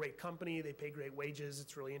 One, it's a great company. They pay great wages.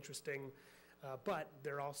 It's really interesting. But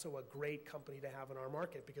they're also a great company to have in our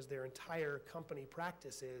market because their entire company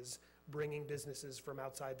practice is bringing businesses from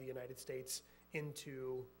outside the United States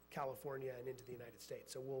into California and into the United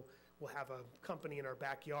States. So we'll have a company in our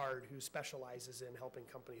backyard who specializes in helping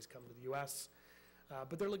companies come to the U.S.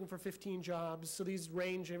 But they're looking for 15 jobs. So these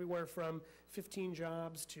range everywhere from 15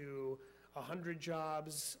 jobs to 100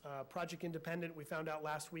 jobs. Project Independent, we found out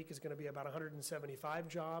last week, is going to be about 175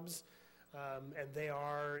 jobs. And they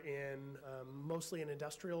are in mostly an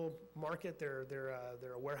industrial market. They're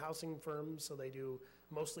a warehousing firm, so they do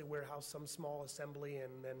mostly warehouse, some small assembly,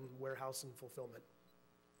 and then warehouse and fulfillment.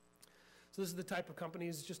 So this is the type of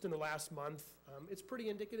companies just in the last month. It's pretty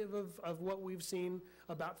indicative of what we've seen,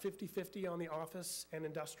 about 50-50 on the office and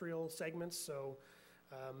industrial segments. So,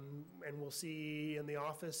 and we'll see in the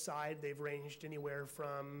office side, they've ranged anywhere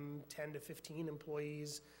from 10 to 15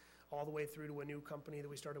 employees, all the way through to a new company that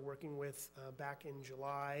we started working with back in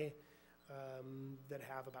July that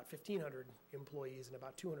have about 1,500 employees and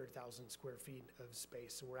about 200,000 square feet of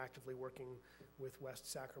space. So we're actively working with West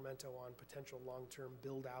Sacramento on potential long-term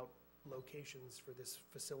build-out locations for this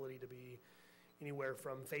facility to be anywhere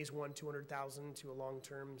from phase one, 200,000 to a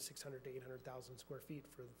long-term 600 to 800,000 square feet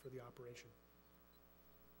for the operation.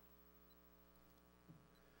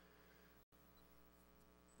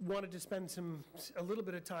 Wanted to spend a little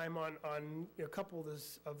bit of time on a couple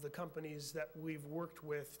of the companies that we've worked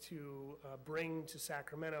with to bring to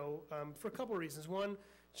Sacramento for a couple of reasons. One,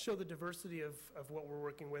 show the diversity of what we're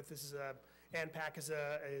working with. This is ANPAC is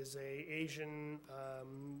a Asian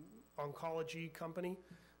oncology company.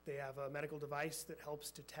 They have a medical device that helps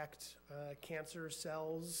detect cancer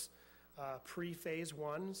cells pre-phase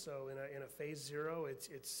one. So in a phase 0,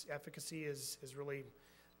 its efficacy is really,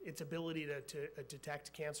 its ability to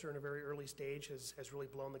detect cancer in a very early stage has really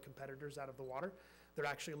blown the competitors out of the water. They're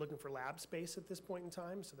actually looking for lab space at this point in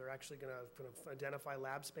time, so they're actually going to identify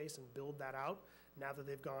lab space and build that out now that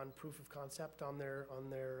they've gone proof of concept on their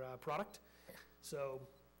product. So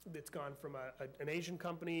it's gone from an Asian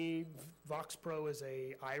company. VoxPro is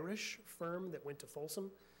a Irish firm that went to Folsom.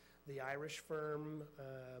 The Irish firm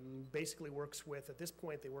basically works with, at this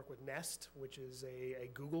point, they work with Nest, which is a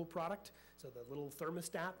Google product. So the little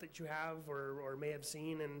thermostat that you have or may have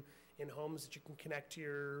seen in homes that you can connect to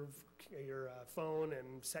your phone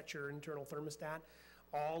and set your internal thermostat.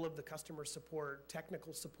 All of the customer support,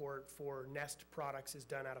 technical support for Nest products is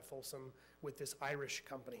done out of Folsom with this Irish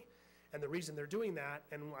company. And the reason they're doing that,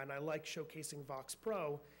 and I like showcasing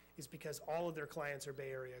VoxPro, is because all of their clients are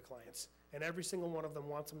Bay Area clients. And every single one of them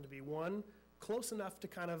wants them to be, one, close enough to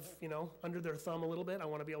kind of, under their thumb a little bit. I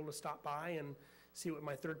want to be able to stop by and see what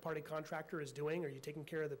my third-party contractor is doing. Are you taking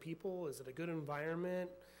care of the people? Is it a good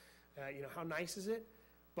environment? How nice is it?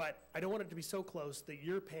 But I don't want it to be so close that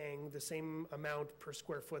you're paying the same amount per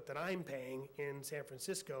square foot that I'm paying in San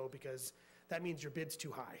Francisco, because that means your bid's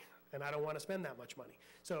too high, and I don't want to spend that much money.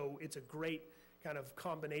 So it's a great kind of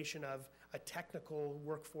combination of a technical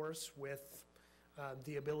workforce with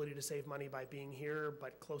the ability to save money by being here,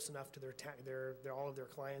 but close enough to all of their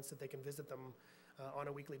clients that they can visit them on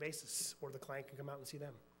a weekly basis, or the client can come out and see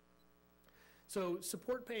them. So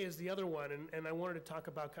support pay is the other one, and I wanted to talk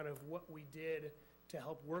about kind of what we did to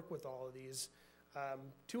help work with all of these.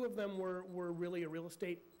 Two of them were really a real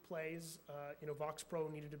estate plays. Vox Pro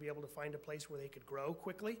needed to be able to find a place where they could grow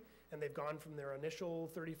quickly, and they've gone from their initial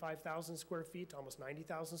 35,000 square feet to almost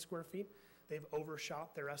 90,000 square feet. They've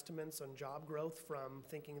overshot their estimates on job growth from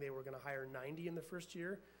thinking they were going to hire 90 in the first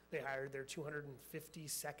year. They hired their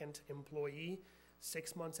 252nd employee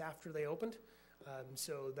 6 months after they opened.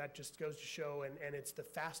 So that just goes to show, and it's the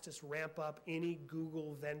fastest ramp up any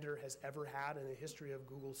Google vendor has ever had in the history of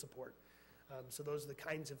Google support. So those are the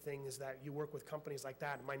kinds of things that you work with companies like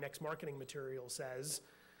that. My next marketing material says,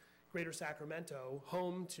 Greater Sacramento,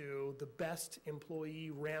 home to the best employee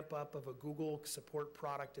ramp up of a Google support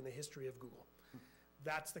product in the history of Google.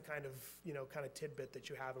 That's the kind of tidbit that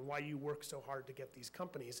you have, and why you work so hard to get these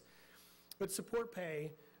companies. But Support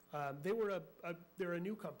Pay, they're a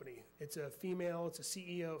new company. It's a female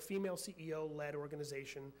CEO-led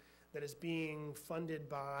organization that is being funded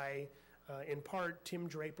by, in part, Tim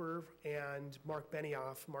Draper and Mark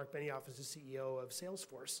Benioff. Mark Benioff is the CEO of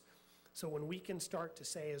Salesforce. So when we can start to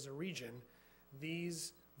say as a region,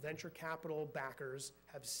 these venture capital backers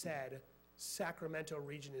have said, Sacramento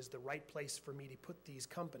region is the right place for me to put these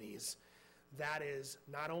companies, that is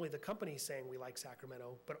not only the companies saying we like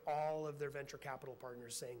Sacramento, but all of their venture capital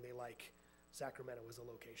partners saying they like Sacramento as a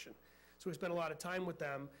location. So we spent a lot of time with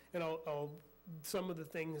them, and some of the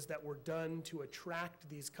things that were done to attract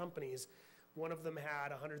these companies. One of them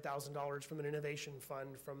had $100,000 from an innovation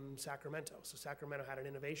fund from Sacramento. So Sacramento had an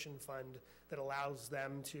innovation fund that allows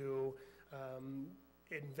them to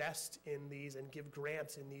invest in these and give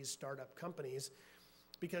grants in these startup companies.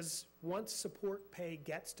 Because once Support Pay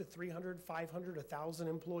gets to 300, 500, 1,000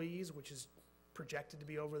 employees, which is projected to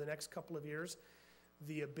be over the next couple of years,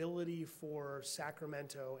 the ability for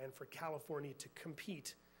Sacramento and for California to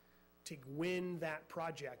compete to win that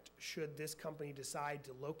project, should this company decide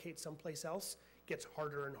to locate someplace else, gets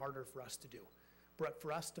harder and harder for us to do. But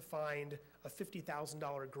for us to find a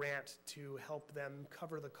 $50,000 grant to help them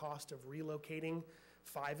cover the cost of relocating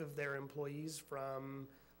 5 of their employees from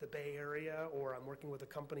the Bay Area, or I'm working with a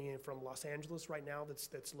company from Los Angeles right now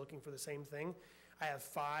that's looking for the same thing. I have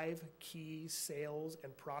 5 key sales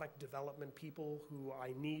and product development people who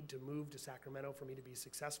I need to move to Sacramento for me to be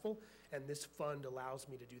successful, and this fund allows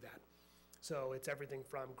me to do that. So it's everything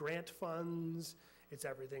from grant funds, it's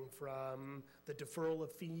everything from the deferral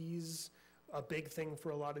of fees. A big thing for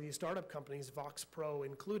a lot of these startup companies, Vox Pro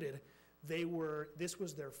included, this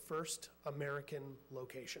was their first American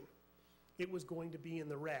location. It was going to be in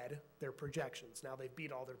the red, their projections. Now they've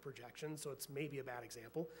beat all their projections, so it's maybe a bad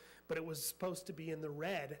example, but it was supposed to be in the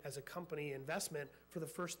red as a company investment for the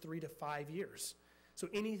first 3 to 5 years. So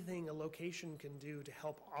anything a location can do to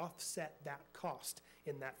help offset that cost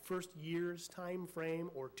in that first year's time frame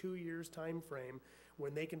or 2 years time frame,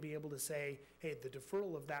 when they can be able to say, hey, the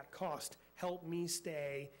deferral of that cost helped me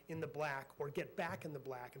stay in the black or get back in the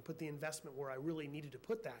black and put the investment where I really needed to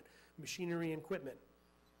put that, machinery and equipment,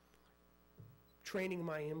 training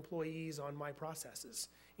my employees on my processes,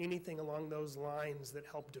 anything along those lines that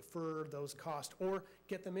help defer those costs or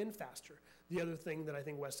get them in faster. The other thing that I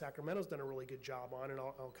think West Sacramento's done a really good job on, and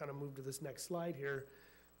I'll kind of move to this next slide here,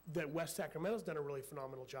 that West Sacramento's done a really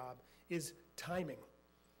phenomenal job, is timing.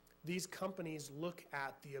 These companies look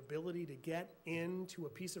at the ability to get into a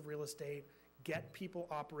piece of real estate, get people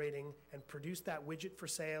operating, and produce that widget for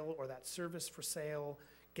sale or that service for sale,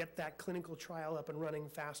 get that clinical trial up and running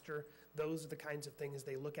faster. Those are the kinds of things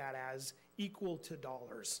they look at as equal to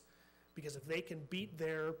dollars. Because if they can beat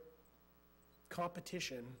their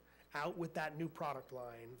competition out with that new product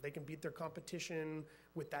line, they can beat their competition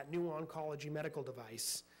with that new oncology medical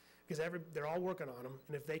device, because they're all working on them,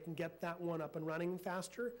 and if they can get that one up and running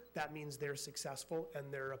faster, that means they're successful and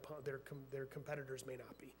their competitors may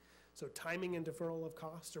not be. So timing and deferral of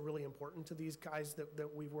costs are really important to these guys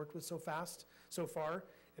that we've worked with so far,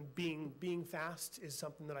 and being fast is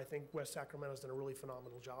something that I think West Sacramento's done a really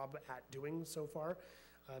phenomenal job at doing so far.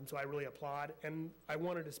 So I really applaud, and I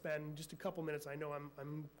wanted to spend just a couple minutes, I know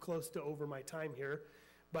I'm close to over my time here,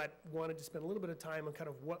 but wanted to spend a little bit of time on kind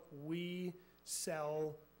of what we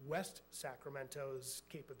sell West Sacramento's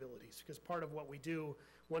capabilities, because part of what we do,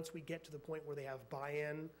 once we get to the point where they have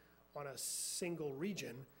buy-in on a single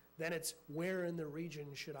region, then it's where in the region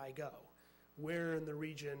should I go? Where in the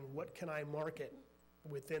region, what can I market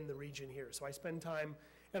within the region here? So I spend time,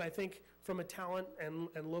 and I think from a talent and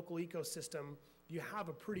local ecosystem, you have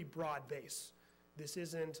a pretty broad base. This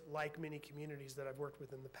isn't like many communities that I've worked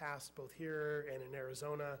with in the past, both here and in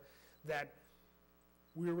Arizona, that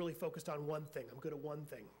we're really focused on one thing. I'm good at one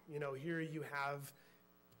thing. You know, here you have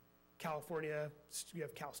California, you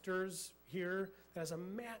have CalSTRS here, that has a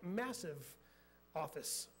massive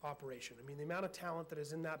office operation. I mean, the amount of talent that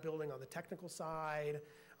is in that building on the technical side,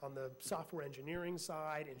 on the software engineering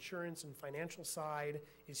side, insurance and financial side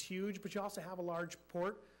is huge, but you also have a large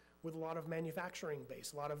port with a lot of manufacturing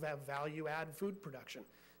base, a lot of value-add food production.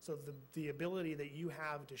 So the ability that you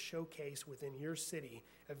have to showcase within your city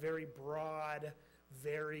a very broad,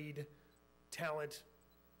 varied talent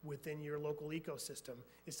within your local ecosystem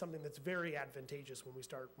is something that's very advantageous when we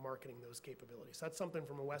start marketing those capabilities. That's something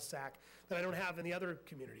from a West Sac that I don't have in the other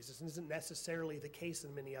communities. This isn't necessarily the case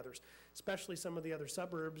in many others, especially some of the other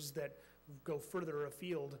suburbs that go further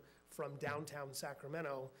afield from downtown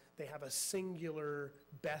Sacramento. They have a singular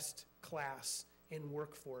best class in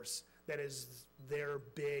workforce that is their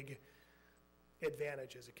big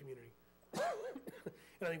advantage as a community.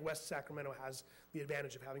 And I think West Sacramento has the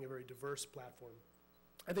advantage of having a very diverse platform.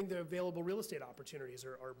 I think the available real estate opportunities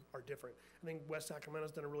are different. I think West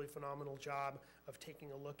Sacramento's done a really phenomenal job of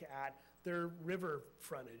taking a look at their river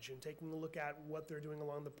frontage and taking a look at what they're doing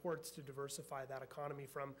along the ports to diversify that economy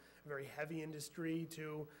from a very heavy industry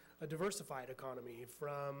to a diversified economy,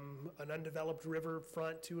 from an undeveloped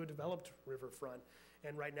riverfront to a developed riverfront.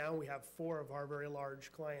 And right now we have 4 of our very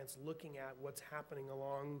large clients looking at what's happening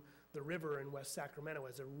along the river in West Sacramento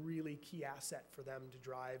as a really key asset for them to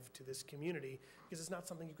drive to this community, because it's not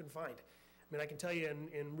something you can find. I mean, I can tell you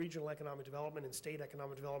in regional economic development and state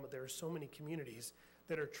economic development, there are so many communities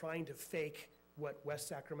that are trying to fake what West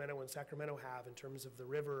Sacramento and Sacramento have in terms of the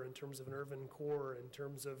river, in terms of an urban core, in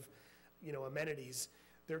terms of, you know, amenities.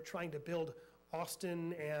 They're trying to build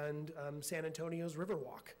Austin and San Antonio's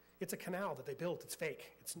Riverwalk. It's a canal that they built. It's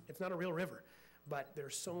fake. It's not a real river. But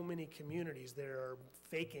there's so many communities that are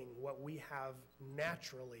faking what we have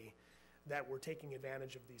naturally, that we're taking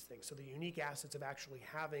advantage of these things. So the unique assets of actually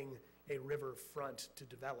having a riverfront to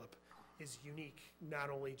develop is unique, not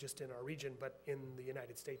only just in our region, but in the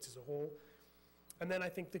United States as a whole. And then I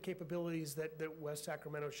think the capabilities that West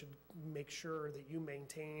Sacramento should make sure that you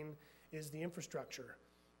maintain is the infrastructure,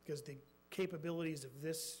 because the capabilities of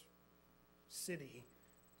this city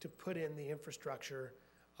to put in the infrastructure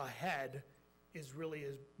ahead is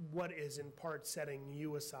what is in part setting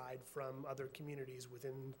you aside from other communities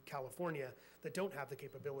within California that don't have the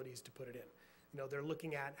capabilities to put it in. You know, they're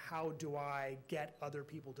looking at, how do I get other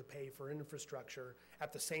people to pay for infrastructure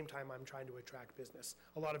at the same time I'm trying to attract business?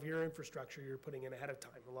 A lot of your infrastructure you're putting in ahead of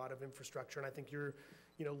time, a lot of infrastructure, and I think you're,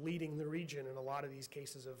 you know, leading the region in a lot of these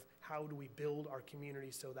cases of how do we build our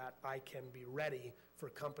community so that I can be ready for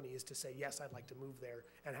companies to say, yes, I'd like to move there,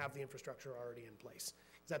 and have the infrastructure already in place.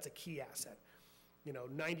 Because that's a key asset. You know,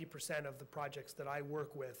 90% of the projects that I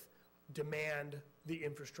work with demand the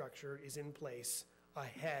infrastructure is in place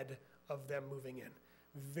ahead of them moving in.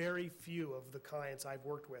 Very few of the clients I've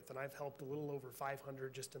worked with, and I've helped a little over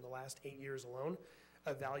 500 just in the last 8 years alone,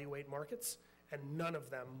 evaluate markets, and none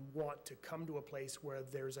of them want to come to a place where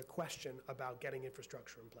there's a question about getting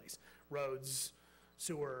infrastructure in place. Roads,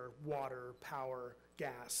 sewer, water, power,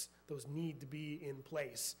 gas, those need to be in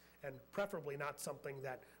place, and preferably not something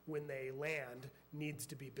that when they land needs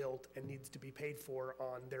to be built and needs to be paid for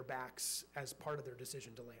on their backs as part of their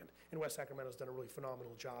decision to land. And West Sacramento's done a really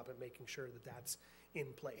phenomenal job at making sure that that's in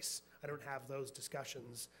place. I don't have those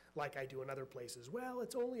discussions like I do in other places. Well,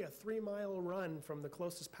 it's only a 3-mile run from the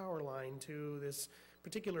closest power line to this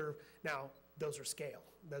particular, now those are scale.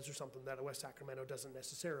 Those are something that West Sacramento doesn't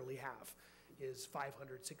necessarily have, is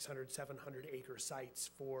 500, 600, 700 acre sites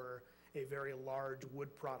for a very large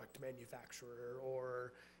wood product manufacturer,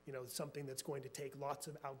 or, you know, something that's going to take lots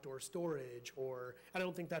of outdoor storage, or I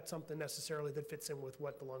don't think that's something necessarily that fits in with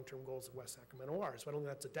what the long-term goals of West Sacramento are. So I don't think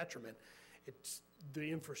that's a detriment. It's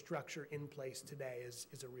the infrastructure in place today is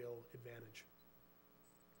a real advantage.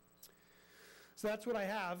 So that's what I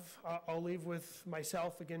have. I'll leave with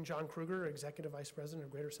myself, again, John Kruger, Executive Vice President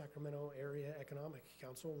of Greater Sacramento Area Economic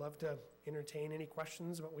Council. Love to entertain any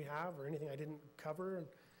questions about what we have or anything I didn't cover. And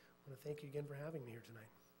I want to thank you again for having me here tonight.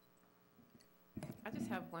 I just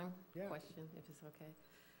have one Yeah. question, if it's okay.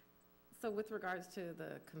 So with regards to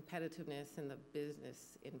the competitiveness in the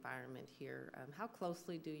business environment here, how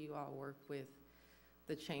closely do you all work with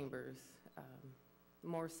the chambers,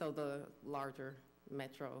 more so the larger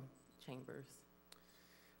metro chambers?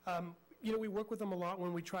 You know, we work with them a lot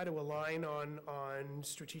when we try to align on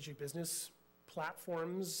strategic business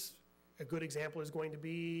platforms. A good example is going to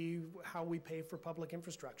be how we pay for public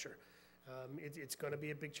infrastructure. It's going to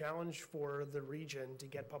be a big challenge for the region to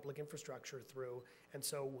get public infrastructure through. And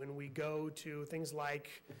so when we go to things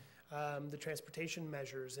like the transportation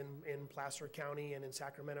measures in Placer County and in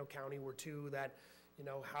Sacramento County were two that, you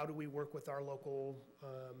know, how do we work with our local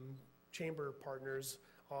chamber partners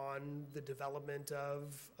on the development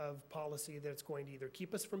of policy that's going to either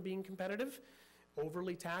keep us from being competitive,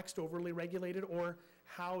 overly taxed, overly regulated, or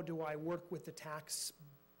how do I work with the tax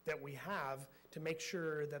that we have to make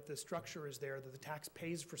sure that the structure is there, that the tax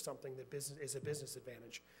pays for something that is a business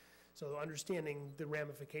advantage. So understanding the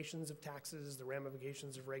ramifications of taxes, the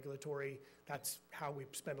ramifications of regulatory, that's how we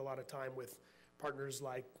spend a lot of time with partners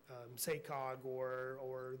like SACOG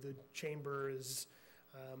or the chambers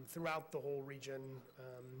throughout the whole region.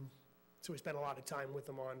 So we spend a lot of time with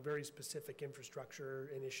them on very specific infrastructure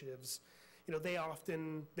initiatives. You know,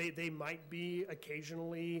 they might be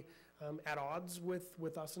occasionally at odds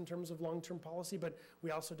with us in terms of long-term policy, but we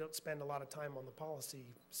also don't spend a lot of time on the policy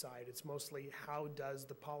side. It's mostly how does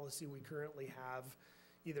the policy we currently have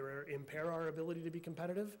either impair our ability to be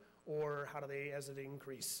competitive, or how does it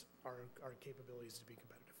increase our capabilities to be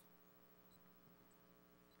competitive?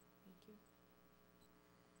 Thank you.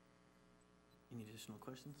 Any additional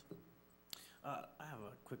questions? I have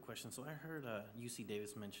a quick question. So I heard UC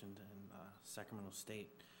Davis mentioned in Sacramento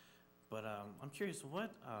State, but I'm curious, to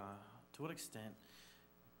what extent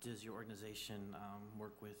does your organization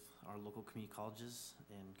work with our local community colleges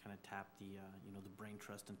and kind of tap the the brain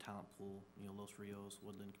trust and talent pool, Los Rios,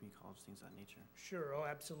 Woodland Community College, things of that nature? Sure. Oh,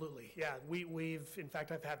 absolutely. Yeah, we've in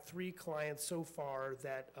fact I've had 3 clients so far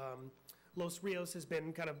that Los Rios has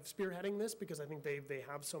been kind of spearheading this, because I think they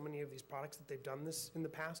have so many of these products that they've done this in the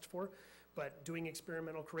past for, but doing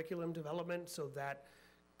experimental curriculum development so that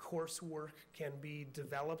coursework can be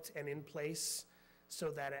developed and in place so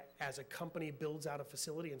that as a company builds out a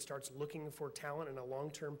facility and starts looking for talent in a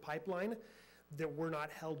long-term pipeline, that we're not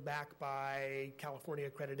held back by California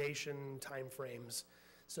accreditation timeframes.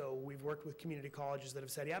 So we've worked with community colleges that have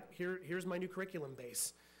said, yep, here's my new curriculum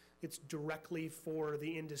base. It's directly for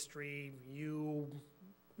the industry you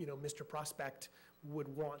know, Mr. Prospect would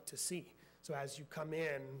want to see. So as you come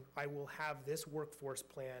in, I will have this workforce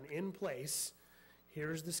plan in place.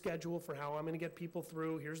 Here's the schedule for how I'm going to get people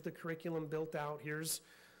through. Here's the curriculum built out.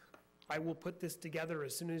 I will put this together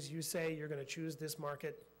as soon as you say you're going to choose this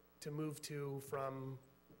market to move to from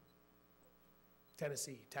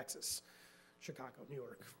Tennessee, Texas, Chicago, New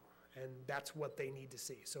York. And that's what they need to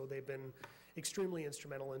see. So they've been extremely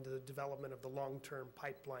instrumental in the development of the long-term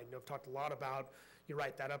pipeline. I've talked a lot about, you're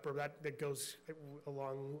right, that goes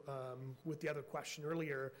along with the other question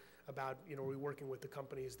earlier about, are we working with the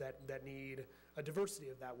companies that need a diversity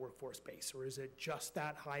of that workforce base? Or is it just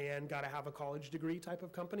that high-end, got to have a college degree type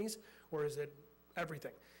of companies? Or is it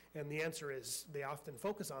everything? And the answer is they often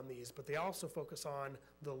focus on these, but they also focus on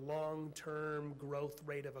the long-term growth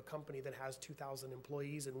rate of a company that has 2,000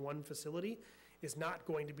 employees in one facility is not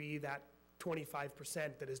going to be that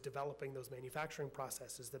 25% that is developing those manufacturing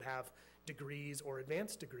processes that have degrees or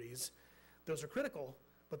advanced degrees. Those are critical,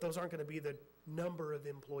 but those aren't going to be the number of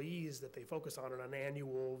employees that they focus on an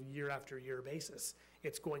annual, year after year basis.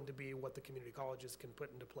 It's going to be what the community colleges can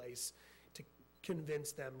put into place to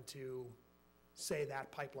convince them to say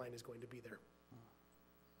that pipeline is going to be there.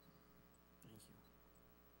 Thank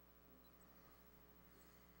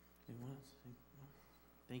you. Anyone else?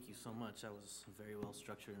 Thank you so much. That was a very well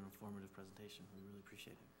structured and informative presentation. We really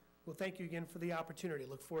appreciate it. Well, thank you again for the opportunity.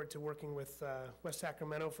 Look forward to working with West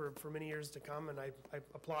Sacramento for many years to come, and I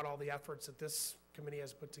applaud all the efforts that this committee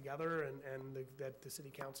has put together and that the city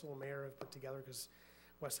council and mayor have put together, because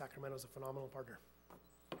West Sacramento is a phenomenal partner.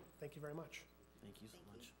 Thank you very much. Thank you so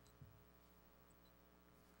much.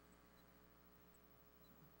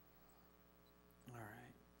 All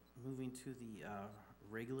right, moving to the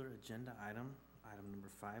regular agenda item number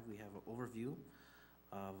 5, we have an overview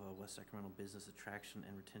of West Sacramento Business Attraction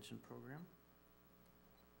and Retention Program.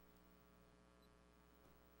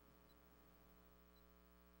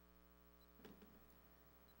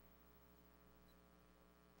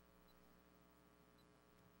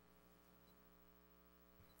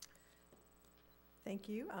 Thank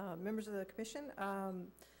you. Members of the commission,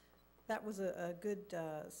 That was a good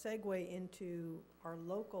segue into our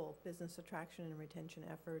local business attraction and retention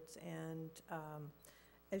efforts. And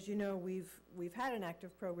as you know, we've had an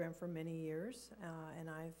active program for many years, and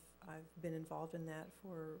I've been involved in that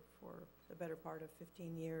for the better part of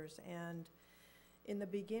 15 years. And in the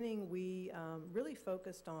beginning, we really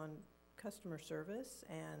focused on customer service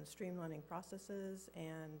and streamlining processes.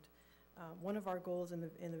 And one of our goals in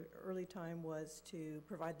the early time was to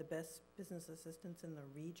provide the best business assistance in the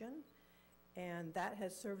region. And that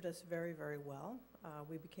has served us very, very well.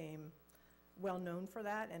 We became well known for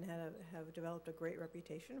that and have developed a great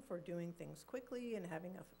reputation for doing things quickly and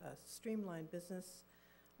having a streamlined business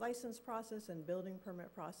license process and building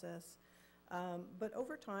permit process. But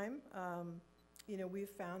over time, you know, we've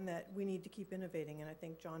found that we need to keep innovating. And I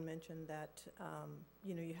think John mentioned that,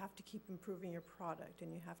 you know, you have to keep improving your product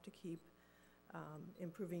and you have to keep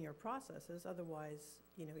improving your processes. Otherwise,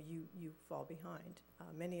 you know, you fall behind.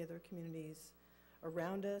 Many other communities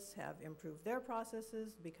around us have improved their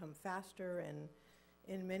processes, become faster, and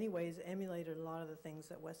in many ways emulated a lot of the things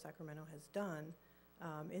that West Sacramento has done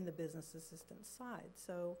in the business assistance side.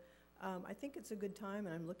 So I think it's a good time,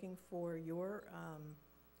 and I'm looking for your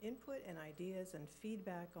input and ideas and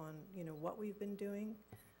feedback on, you know, what we've been doing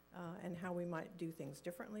and how we might do things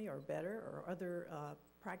differently or better, or other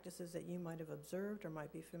practices that you might have observed or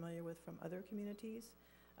might be familiar with from other communities.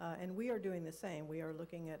 And we are doing the same. We are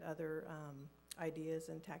looking at other ideas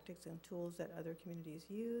and tactics and tools that other communities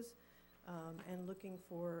use, and looking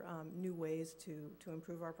for new ways to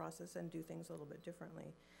improve our process and do things a little bit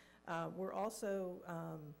differently. We're also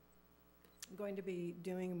going to be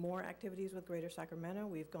doing more activities with Greater Sacramento.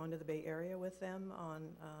 We've gone to the Bay Area with them on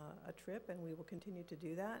a trip, and we will continue to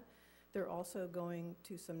do that. They're also going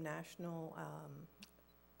to some national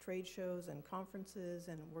trade shows and conferences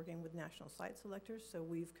and working with national site selectors. So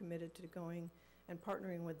we've committed to going and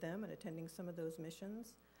partnering with them and attending some of those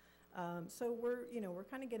missions. So we're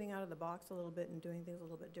kind of getting out of the box a little bit and doing things a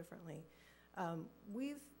little bit differently.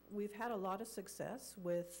 We've had a lot of success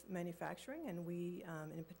with manufacturing, and we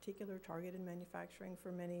in particular targeted manufacturing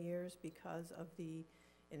for many years because of the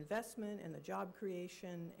investment and the job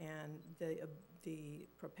creation and the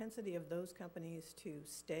propensity of those companies to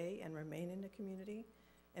stay and remain in the community.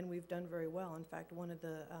 And we've done very well. In fact, one of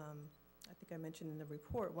the, I think I mentioned in the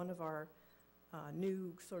report, one of our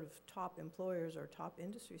new sort of top employers or top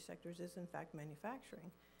industry sectors is in fact manufacturing.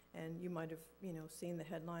 And you might have, you know, seen the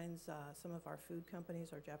headlines, some of our food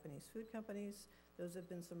companies, our Japanese food companies, those have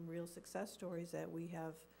been some real success stories that we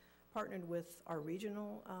have partnered with our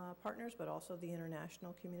regional partners, but also the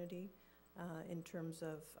international community in terms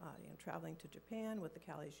of, you know, traveling to Japan with the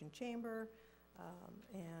Cal Asian Chamber,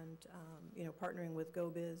 and you know, partnering with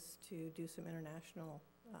GoBiz to do some international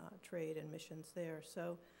trade and missions there.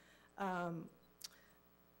 So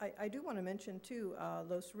I do want to mention too,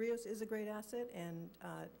 Los Rios is a great asset, and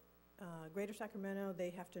Greater Sacramento, they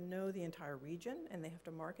have to know the entire region and they have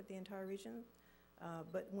to market the entire region.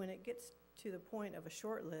 But when it gets to the point of a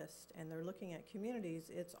short list and they're looking at communities,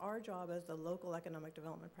 it's our job as the local economic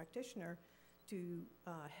development practitioner to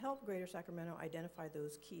help Greater Sacramento identify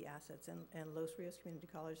those key assets. And Los Rios Community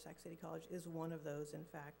College, Sac City College is one of those. In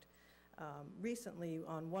fact, recently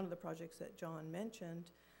on one of the projects that John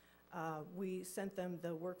mentioned, we sent them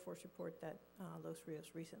the workforce report that Los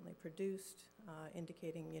Rios recently produced,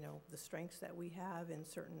 indicating, you know, the strengths that we have in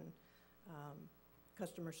certain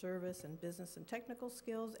customer service and business and technical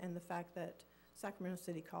skills, and the fact that Sacramento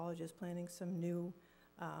City College is planning some new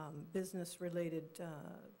business-related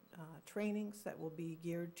trainings that will be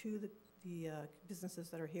geared to the businesses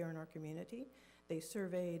that are here in our community. They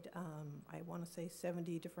surveyed, I want to say,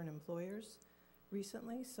 70 different employers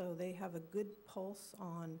recently, so they have a good pulse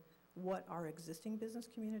on what our existing business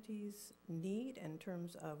communities need in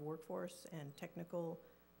terms of workforce and technical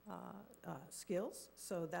skills.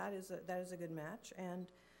 So that is a good match. And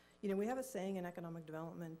you know, we have a saying in economic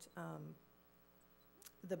development,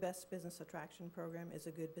 the best business attraction program is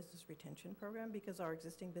a good business retention program, because our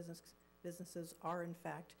existing businesses are in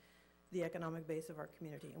fact the economic base of our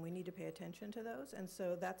community, and we need to pay attention to those. And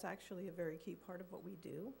so that's actually a very key part of what we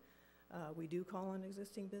do. We do call on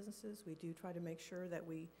existing businesses. We do try to make sure that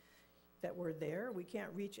we're there. We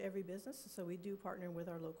can't reach every business, so we do partner with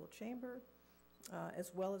our local chamber,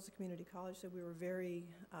 as well as the community college. So we were very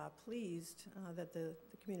pleased that the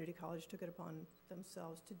community college took it upon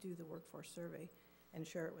themselves to do the workforce survey and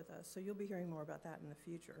share it with us. So you'll be hearing more about that in the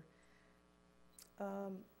future.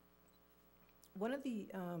 One of the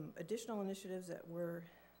additional initiatives that we're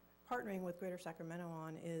partnering with Greater Sacramento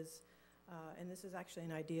on is, and this is actually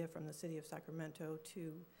an idea from the city of Sacramento,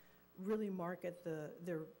 to really market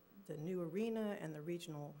the new arena and the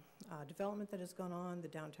regional development that has gone on, the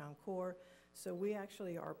downtown core. So we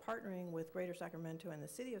actually are partnering with Greater Sacramento and the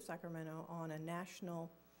City of Sacramento on a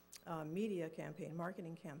national media campaign,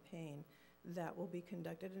 marketing campaign that will be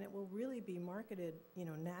conducted, and it will really be marketed,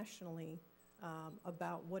 nationally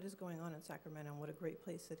about what is going on in Sacramento and what a great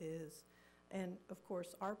place it is. And of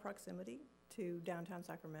course, our proximity to downtown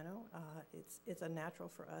Sacramento, it's a natural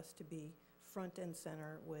for us to be front and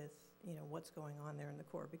center with, what's going on there in the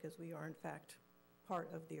core, because we are in fact part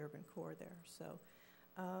of the urban core there. So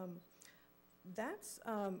that's,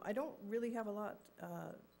 I don't really have a lot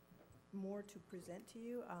more to present to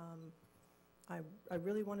you. I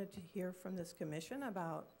really wanted to hear from this commission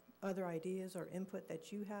about other ideas or input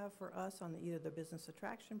that you have for us on either the business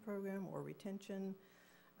attraction program or retention,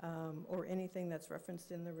 or anything that's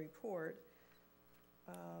referenced in the report.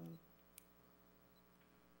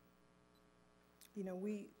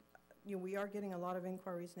 We are getting a lot of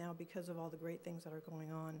inquiries now because of all the great things that are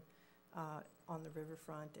going on the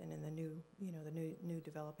riverfront and in the new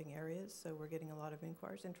developing areas. So we're getting a lot of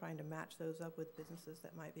inquiries and trying to match those up with businesses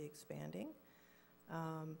that might be expanding.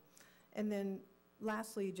 And then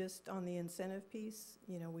lastly, just on the incentive piece,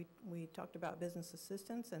 we talked about business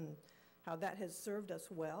assistance and how that has served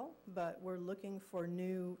us well, but we're looking for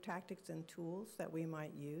new tactics and tools that we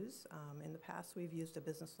might use. In the past, we've used a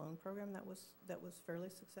business loan program that was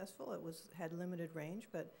fairly successful. It had limited range,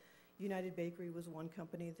 but United Bakery was one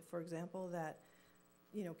company, that, for example, that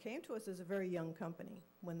came to us as a very young company.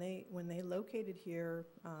 When they located here,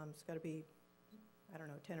 it's got to be,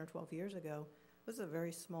 10 or 12 years ago. It was a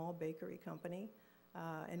very small bakery company.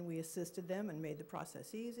 And we assisted them and made the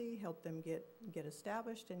process easy, helped them get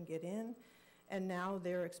established and get in. And now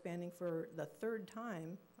they're expanding for the third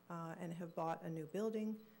time and have bought a new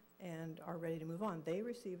building and are ready to move on. They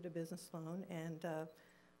received a business loan, and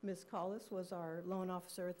Ms. Collis was our loan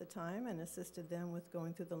officer at the time and assisted them with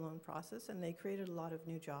going through the loan process, and they created a lot of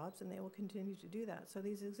new jobs, and they will continue to do that. So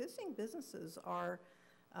these existing businesses are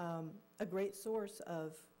a great source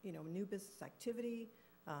of new business activity,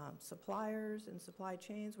 suppliers and supply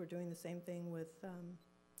chains. We're doing the same thing with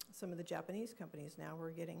some of the Japanese companies now.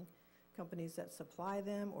 We're getting companies that supply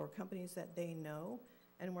them or companies that they know,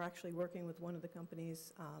 and we're actually working with one of the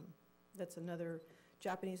companies that's another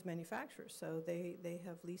Japanese manufacturer. So they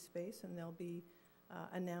have lease space, and they'll be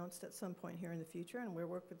announced at some point here in the future, and we're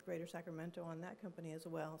working with Greater Sacramento on that company as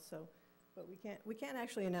well. So, but we can't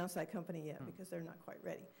actually announce that company yet because they're not quite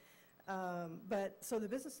ready. But so the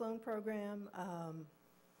business loan program,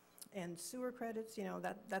 and sewer credits,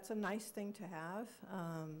 that's a nice thing to have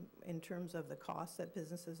in terms of the costs that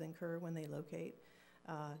businesses incur when they locate.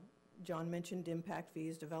 John mentioned impact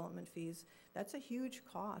fees, development fees. That's a huge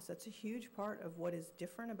cost. That's a huge part of what is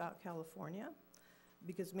different about California,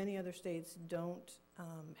 because many other states don't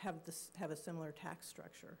have a similar tax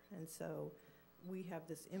structure. And so we have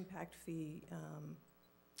this impact fee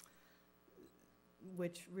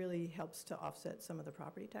which really helps to offset some of the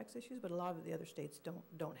property tax issues, but a lot of the other states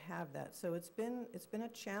don't have that. So it's been a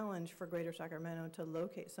challenge for Greater Sacramento to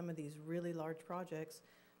locate some of these really large projects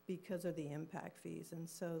because of the impact fees. And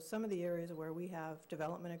so some of the areas where we have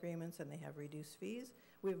development agreements and they have reduced fees,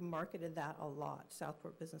 we've marketed that a lot.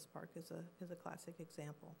 Southport Business Park is a classic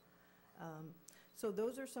example. So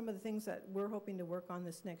those are some of the things that we're hoping to work on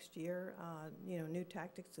this next year. New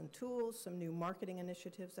tactics and tools, some new marketing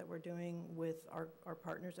initiatives that we're doing with our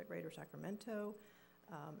partners at Greater Sacramento,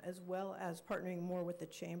 as well as partnering more with the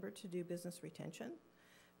Chamber to do business retention,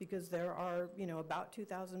 because there are, about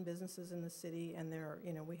 2,000 businesses in the city, and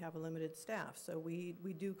we have a limited staff. So we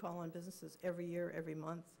do call on businesses every year, every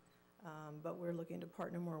month, but we're looking to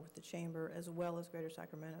partner more with the Chamber as well as Greater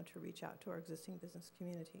Sacramento to reach out to our existing business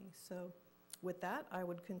community. So with that, I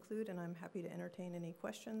would conclude, and I'm happy to entertain any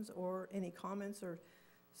questions or any comments or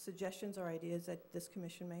suggestions or ideas that this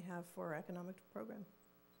commission may have for our economic program.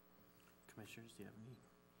 Commissioners, do you have any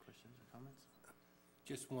questions or comments?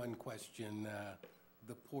 Just one question.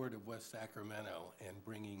 The Port of West Sacramento and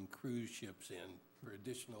bringing cruise ships in for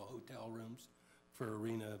additional hotel rooms for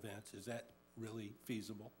arena events, is that really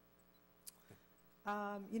feasible?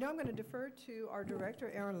 I'm going to defer to our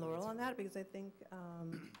director, Aaron Laurel, on that, because I think,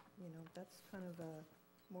 that's kind of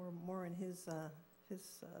more in his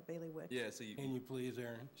bailiwick. Yeah, so Can you please,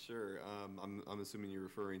 Aaron? sure. I'm assuming you're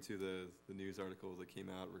referring to the news articles that came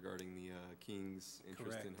out regarding the Kings'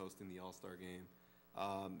 interest in Correct. hosting the All-Star game.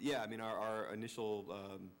 Yeah, I mean, our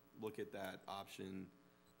initial look at that option,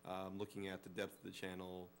 looking at the depth of the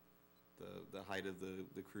channel, the height of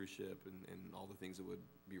the cruise ship, and all the things that would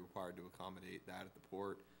be required to accommodate that at the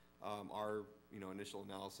port. Our initial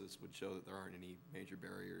analysis would show that there aren't any major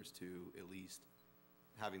barriers to at least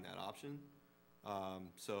having that option.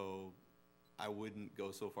 So I wouldn't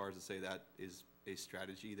go so far as to say that is a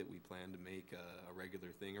strategy that we plan to make a regular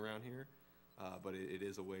thing around here. But it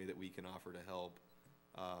is a way that we can offer to help,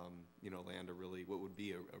 land what would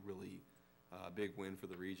be a really big win for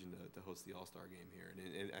the region to host the All-Star game here.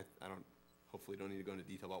 And I hopefully don't need to go into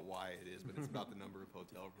detail about why it is, but it's about the number of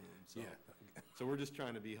hotel rooms. So, Yeah. so we're just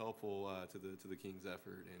trying to be helpful to the King's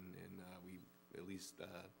effort, and we at least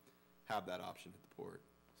have that option at the port.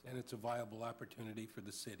 And it's a viable opportunity for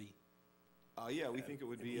the city. Yeah, we think it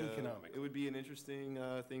would be Economic. it would be an interesting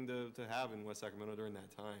thing to have in West Sacramento during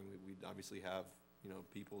that time. We'd obviously have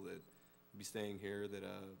people that would be staying here that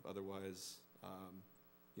otherwise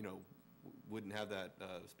wouldn't have that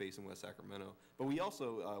space in West Sacramento. But we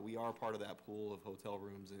also we are part of that pool of hotel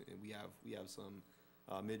rooms, and we have some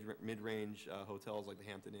mid-range hotels like the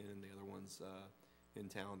Hampton Inn and the other ones in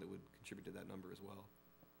town that would contribute to that number as well.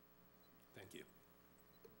 Thank you.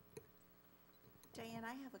 Diane,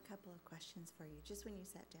 I have a couple of questions for you, just when you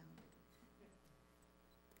sat down.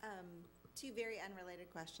 Two very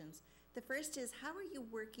unrelated questions. The first is, how are you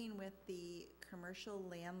working with the commercial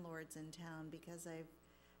landlords in town? Because I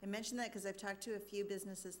mentioned that because I've talked to a few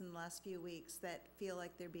businesses in the last few weeks that feel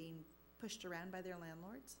like they're being pushed around by their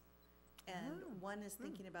landlords. And one is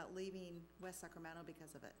thinking about leaving West Sacramento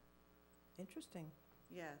because of it. Interesting.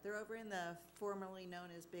 Yeah, they're over in the formerly known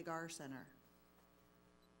as Big R Center.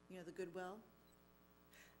 You know, the Goodwill?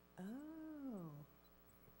 Oh.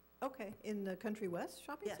 Okay, in the Country West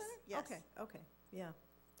Shopping Yes, Center? yes. Okay, yeah.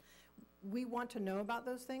 We want to know about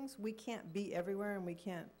those things. We can't be everywhere and we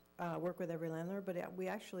can't work with every landlord, but we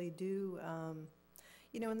actually do,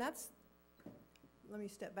 and that's, let me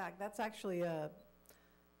step back. That's actually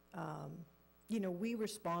we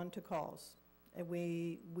respond to calls. And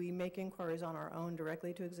we make inquiries on our own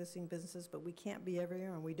directly to existing businesses, but we can't be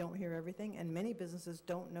everywhere and we don't hear everything, and many businesses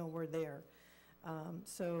don't know we're there.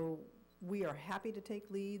 So we are happy to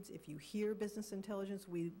take leads. If you hear business intelligence,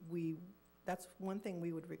 that's one thing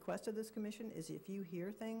we would request of this commission, is if you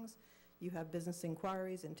hear things, you have business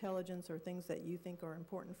inquiries, intelligence, or things that you think are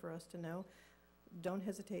important for us to know, don't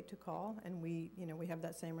hesitate to call, and we have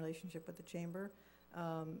that same relationship with the chamber.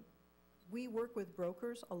 We work with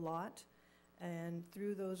brokers a lot, and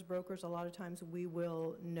through those brokers, a lot of times we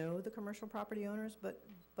will know the commercial property owners,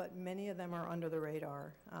 but many of them are under the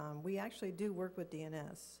radar. We actually do work with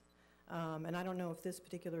DNS, and I don't know if this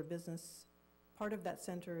particular business, part of that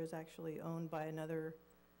center is actually owned by another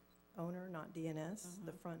owner, not DNS,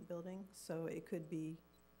 the front building, so it could be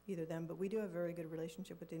either them, but we do have a very good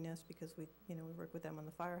relationship with DNS because we work with them on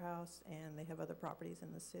the firehouse, and they have other properties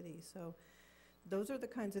in the city, so those are the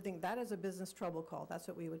kinds of things. That is a business trouble call. That's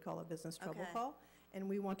what we would call a business trouble call. And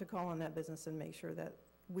we want to call on that business and make sure that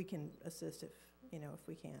we can assist if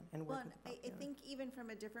we can, and work with the property owner. I think even from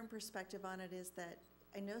a different perspective on it is that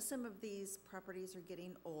I know some of these properties are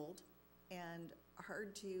getting old and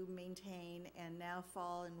hard to maintain and now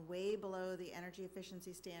fall in way below the energy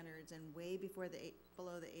efficiency standards and way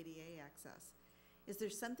below the ADA access. Is there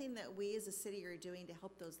something that we as a city are doing to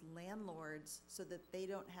help those landlords so that they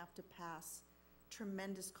don't have to pass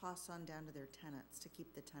tremendous costs on down to their tenants to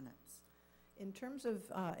keep the tenants? In terms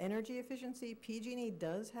of energy efficiency, PG&E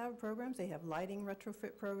does have programs. They have lighting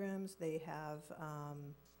retrofit programs. They have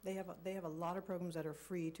a lot of programs that are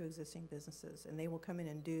free to existing businesses, and they will come in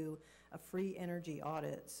and do a free energy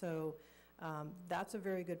audit. So that's a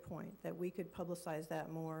very good point, that we could publicize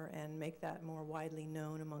that more and make that more widely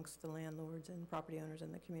known amongst the landlords and property owners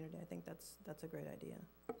in the community. I think that's a great idea.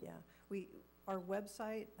 Yeah, our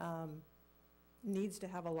website needs to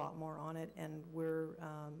have a lot more on it, and we're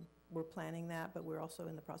planning that, but we're also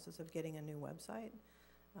in the process of getting a new website,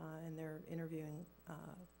 and they're interviewing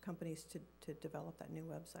companies to develop that new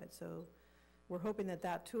website. So we're hoping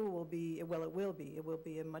that tool will be, well, it will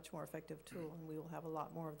be a much more effective tool, and we will have a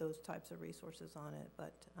lot more of those types of resources on it,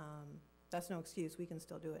 but that's no excuse. We can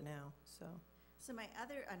still do it now, so. So my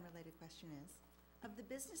other unrelated question is, of the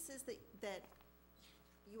businesses that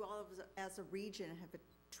you all as a region have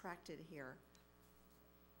attracted here,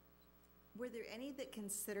 were there any that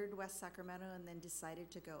considered West Sacramento and then decided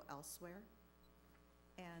to go elsewhere?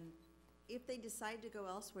 And if they decide to go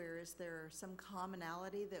elsewhere, is there some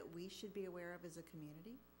commonality that we should be aware of as a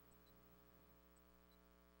community?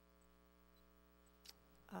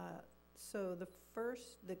 So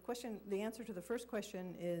the answer to the first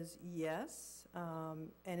question is yes,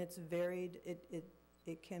 and it's varied.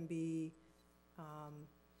 It can be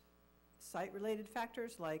site-related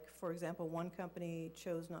factors, like, for example, one company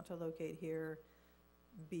chose not to locate here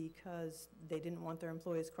because they didn't want their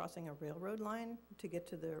employees crossing a railroad line to get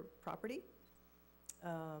to their property.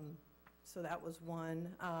 So that was one.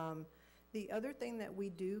 The other thing that we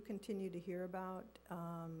do continue to hear about,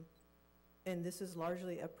 and this is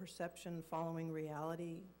largely a perception following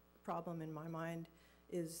reality problem in my mind,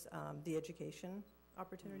 is the education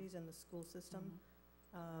opportunities in the school system.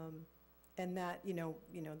 And that,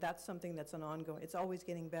 that's something that's an ongoing, it's always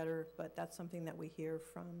getting better, but that's something that we hear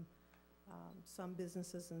from some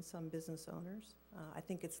businesses and some business owners. I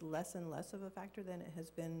think it's less and less of a factor than it has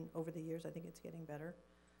been over the years. I think it's getting better.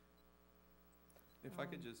 If I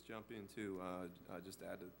could just jump in too, just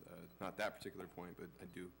add, not that particular point, but I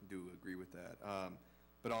do agree with that.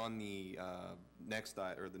 But on the next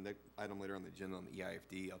item later on the agenda on the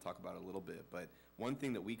EIFD, I'll talk about it a little bit. But one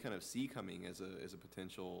thing that we kind of see coming as a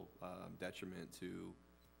potential detriment to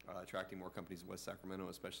attracting more companies in West Sacramento,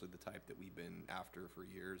 especially the type that we've been after for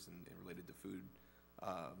years and related to food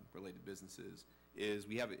related businesses, is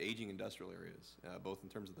we have aging industrial areas, both in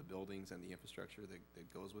terms of the buildings and the infrastructure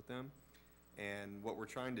that goes with them. And what we're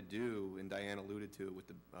trying to do, and Diane alluded to it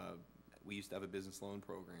with we used to have a business loan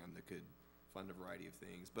program that could fund a variety of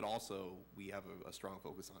things, but also we have a strong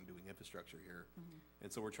focus on doing infrastructure here.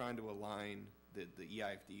 And so we're trying to align the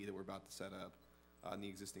EIFD that we're about to set up and the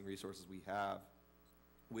existing resources we have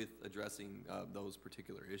with addressing those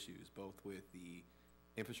particular issues, both with the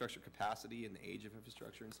infrastructure capacity and the age of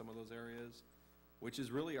infrastructure in some of those areas, which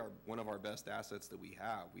is really one of our best assets that we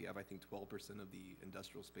have. We have, I think, 12% of the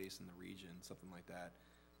industrial space in the region, something like that.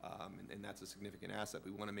 And that's a significant asset.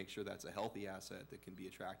 We want to make sure that's a healthy asset that can be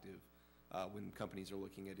attractive when companies are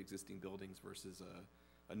looking at existing buildings versus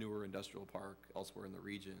a newer industrial park elsewhere in the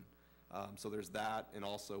region. So there's that, and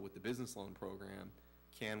also with the business loan program,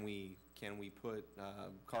 can we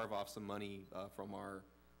carve off some money from our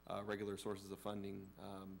regular sources of funding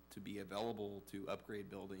to be available to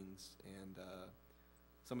upgrade buildings and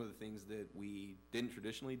some of the things that we didn't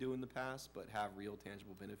traditionally do in the past but have real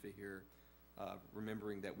tangible benefit here,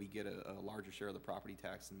 remembering that we get a larger share of the property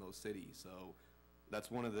tax in most cities. So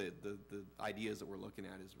that's one of the ideas that we're looking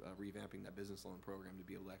at, is revamping that business loan program to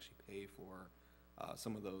be able to actually pay for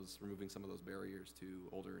removing some of those barriers to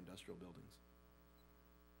older industrial buildings.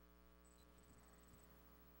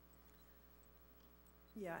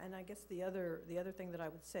 Yeah, and I guess the other thing that I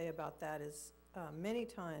would say about that is many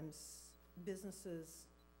times businesses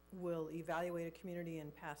will evaluate a community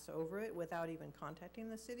and pass over it without even contacting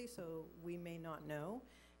the city, so we may not know.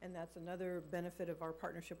 And that's another benefit of our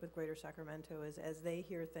partnership with Greater Sacramento, is as they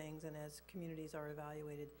hear things and as communities are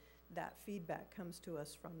evaluated, that feedback comes to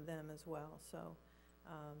us from them as well. So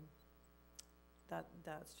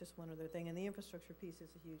that's just one other thing. And the infrastructure piece is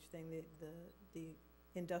a huge thing. The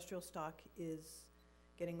industrial stock is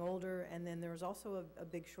getting older, and then there's also a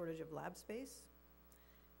big shortage of lab space,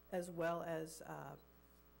 as well as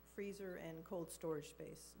freezer and cold storage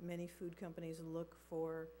space. Many food companies look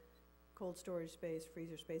for cold storage space,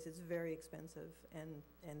 freezer space. It's very expensive,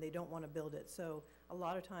 and they don't want to build it. So a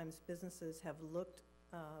lot of times businesses have looked,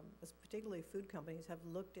 particularly food companies, have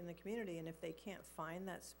looked in the community, and if they can't find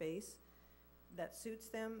that space that suits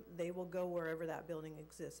them, they will go wherever that building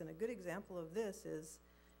exists. And a good example of this is,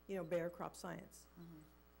 Bayer Crop Science.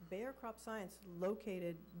 Bayer Crop Science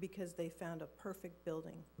located because they found a perfect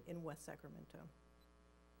building in West Sacramento.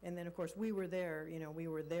 And then, of course, we were there, we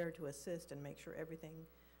were there to assist and make sure everything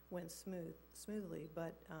went smoothly.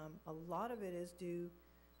 But a lot of it is due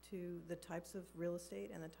to the types of real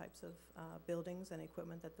estate and the types of buildings and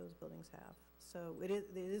equipment that those buildings have. So it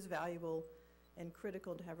is valuable and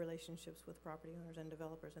critical to have relationships with property owners and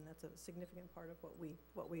developers, and that's a significant part of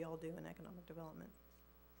what we all do in economic development.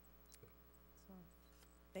 So,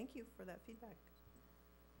 thank you for that feedback.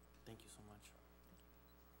 Thank you so much.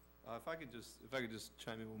 If I could just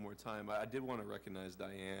chime in one more time, I did want to recognize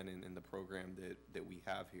Diane and the program that we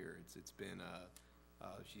have here. It's been,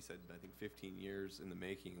 she said, I think 15 years in the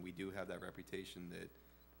making. We do have that reputation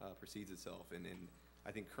that precedes itself, and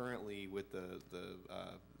I think currently with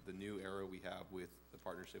the new era we have with the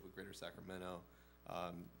partnership with Greater Sacramento,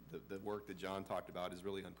 the work that John talked about is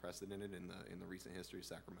really unprecedented in the recent history of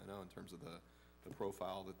Sacramento in terms of the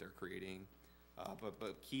profile that they're creating.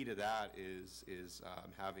 But key to that is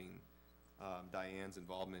having Diane's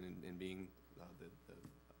involvement in being the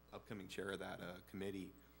upcoming chair of that committee.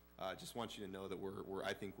 Just want you to know that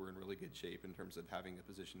I think we're in really good shape in terms of having a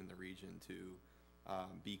position in the region to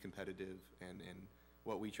be competitive, and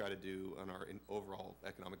what we try to do on our overall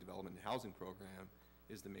economic development and housing program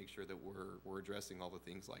is to make sure that we're addressing all the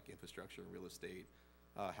things like infrastructure, real estate,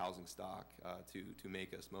 housing stock to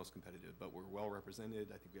make us most competitive. But we're well represented.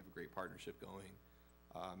 I think we have a great partnership going,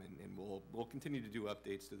 and we'll continue to do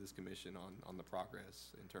updates to this commission on the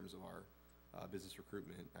progress in terms of our business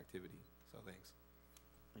recruitment activity. So thanks.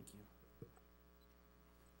 Thank you.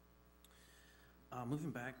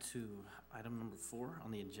 Moving back to item number 4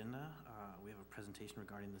 on the agenda, we have a presentation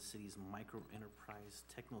regarding the city's microenterprise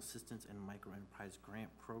technical assistance and microenterprise grant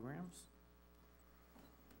programs.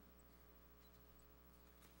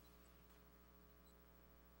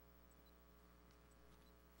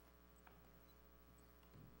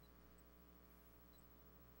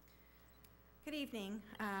 Good evening.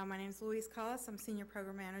 My name is Louise Collis. I'm Senior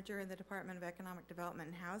Program Manager in the Department of Economic Development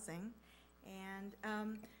and Housing.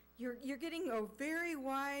 And you're getting a very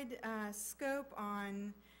wide scope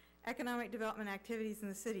on economic development activities in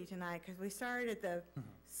the city tonight, because we started at the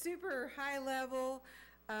super high level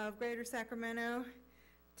of Greater Sacramento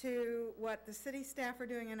to what the city staff are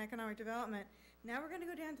doing in economic development. Now we're going to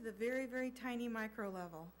go down to the very, very tiny micro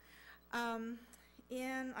level.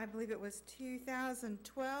 I believe it was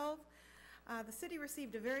 2012, the city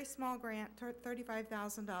received a very small grant,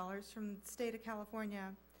 $35,000 from the state of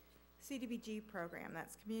California CDBG program.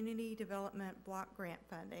 That's Community Development Block Grant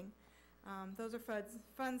Funding. Those are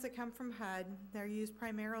funds that come from HUD. They're used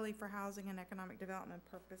primarily for housing and economic development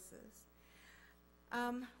purposes.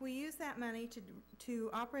 We use that money to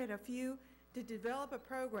develop a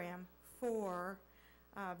program for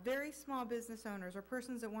very small business owners or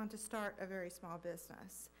persons that want to start a very small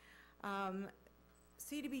business.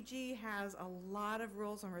 CDBG has a lot of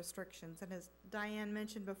rules and restrictions, and as Diane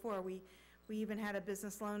mentioned before, we even had a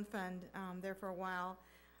business loan fund there for a while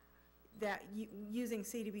that using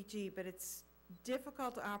CDBG, but it's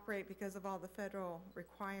difficult to operate because of all the federal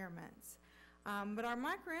requirements. But our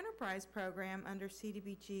microenterprise program under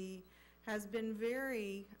CDBG has been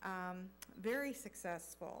very, very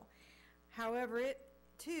successful. However, it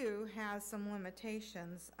too has some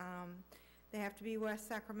limitations. They have to be West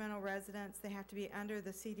Sacramento residents. They have to be under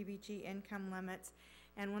the CDBG income limits.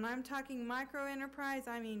 And when I'm talking microenterprise,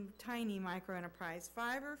 I mean tiny microenterprise,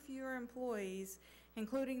 5 or fewer employees,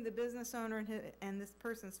 including the business owner and this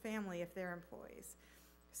person's family if they're employees.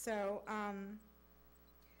 So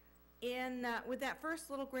with that first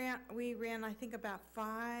little grant, we ran, I think, about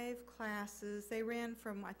 5 classes. They ran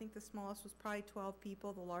from, I think the smallest was probably 12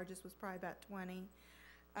 people. The largest was probably about 20.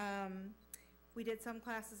 We did some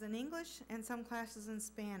classes in English and some classes in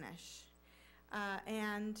Spanish.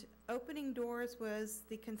 And Opening Doors was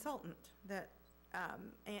the consultant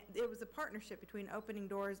and it was a partnership between Opening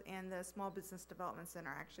Doors and the Small Business Development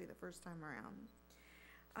Center, actually, the first time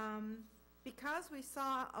around. Because we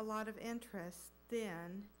saw a lot of interest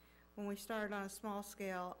then, when we started on a small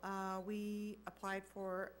scale, we applied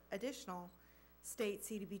for additional state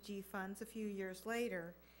CDBG funds a few years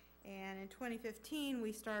later. And in 2015,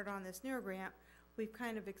 we started on this newer grant. We've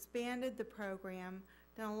kind of expanded the program,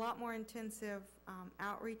 done a lot more intensive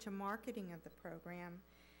outreach and marketing of the program.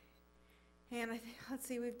 And let's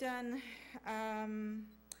see, we've done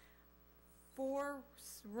 4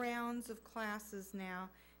 rounds of classes now.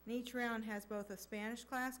 And each round has both a Spanish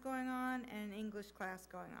class going on and an English class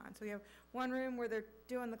going on. So we have one room where they're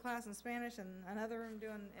doing the class in Spanish and another room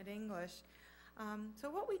doing it in English. So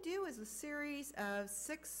what we do is a series of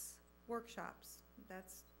 6 workshops.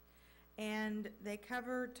 And they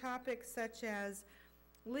cover topics such as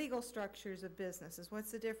legal structures of businesses.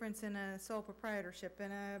 What's the difference in a sole proprietorship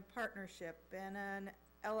and a partnership and an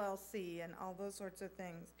LLC and all those sorts of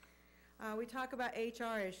things. We talk about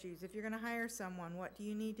HR issues. If you're going to hire someone, what do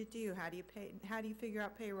you need to do? How do you pay? How do you figure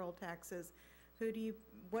out payroll taxes?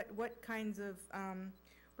 What kinds of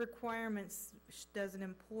requirements does an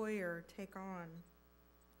employer take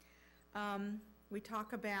on? We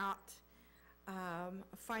talk about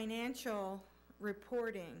financial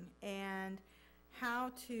reporting and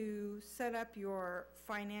how to set up your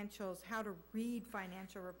financials, how to read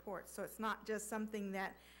financial reports. So it's not just something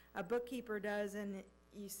that a bookkeeper does and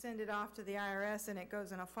you send it off to the IRS and it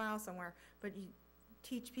goes in a file somewhere, but you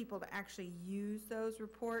teach people to actually use those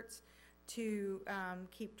reports to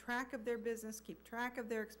keep track of their business, keep track of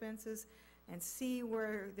their expenses, and see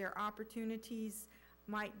where their opportunities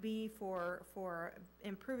might be for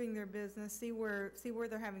improving their business, see where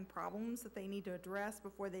they're having problems that they need to address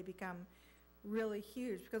before they become really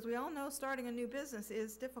huge. Because we all know starting a new business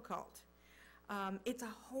is difficult. It's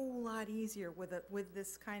a whole lot easier with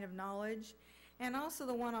this kind of knowledge, and also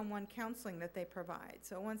the one-on-one counseling that they provide.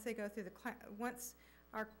 So once they go through once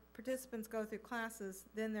our participants go through classes,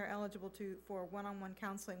 then they're eligible for one-on-one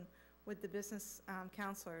counseling with the business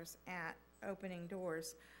counselors at Opening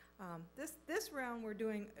Doors. This round we're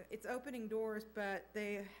doing, it's Opening Doors, but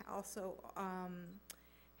they also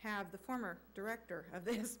have the former director of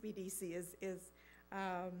the SBDC is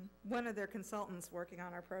one of their consultants working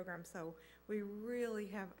on our program. So we really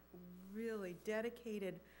have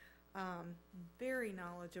dedicated, very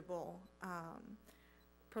knowledgeable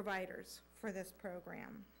providers for this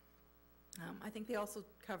program. I think they also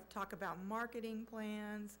talk about marketing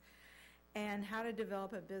plans and how to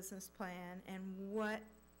develop a business plan and what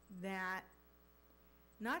that,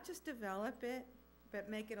 not just develop it, but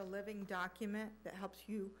make it a living document that helps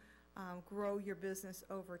you grow your business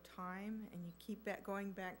over time, and you keep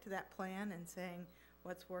going back to that plan and saying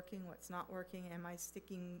what's working, what's not working, am I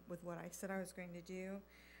sticking with what I said I was going to do.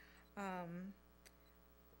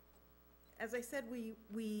 As I said,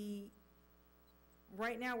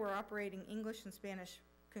 right now we're operating English and Spanish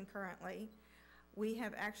concurrently. We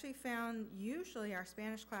have actually found usually our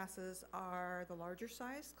Spanish classes are the larger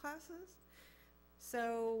size classes,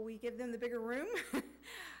 so we give them the bigger room.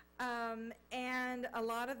 And a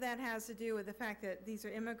lot of that has to do with the fact that these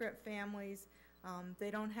are immigrant families.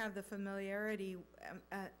 They don't have the familiarity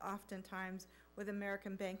oftentimes with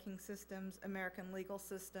American banking systems, American legal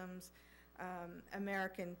systems,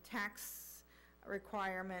 American tax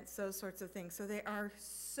requirements, those sorts of things. So they are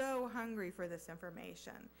so hungry for this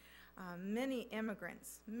information. Many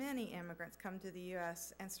immigrants come to the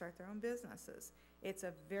U.S. and start their own businesses. It's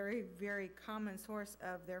a very, very common source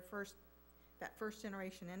of their that first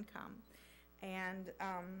generation income. And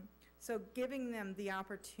so giving them the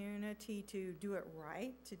opportunity to do it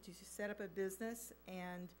right, to set up a business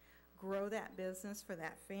and grow that business for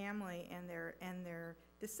that family and their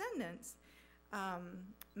descendants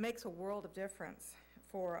makes a world of difference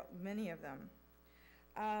for many of them.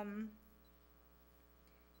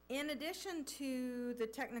 In addition to the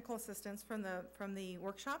technical assistance from the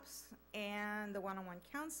workshops and the one-on-one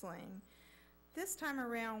counseling, this time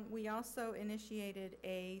around we also initiated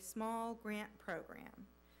a small grant program.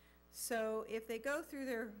 So if they go through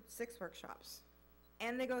their 6 workshops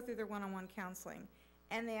and they go through their one-on-one counseling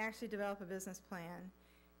and they actually develop a business plan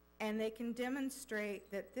and they can demonstrate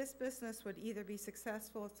that this business would either be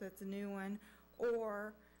successful if it's a new one,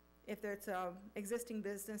 or if it's an existing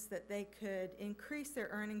business that they could increase their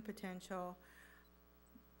earning potential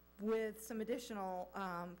with some additional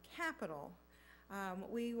capital,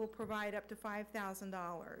 we will provide up to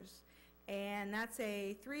 $5,000. And that's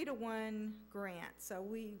a 3-to-1 grant. So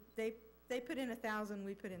they put in $1,000,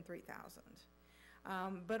 we put in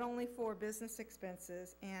 $3,000, but only for business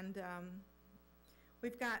expenses. And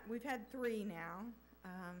we've had 3 now,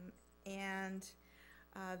 and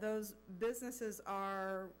those businesses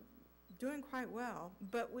are doing quite well.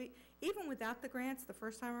 But even without the grants, the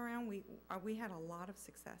first time around, we had a lot of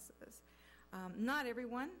successes. Not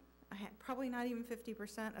everyone, probably not even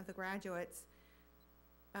 50% of the graduates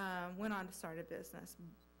went on to start a business,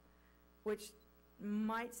 which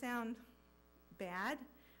might sound bad,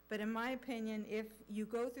 but in my opinion, if you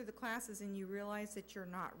go through the classes and you realize that you're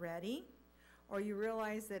not ready, or you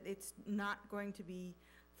realize that it's not going to be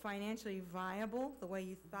financially viable the way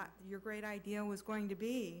you thought your great idea was going to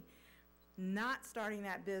be, not starting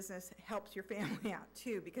that business helps your family out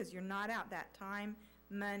too, because you're not out that time,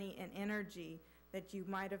 money, and energy that you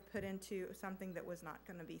might have put into something that was not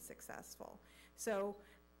going to be successful. So,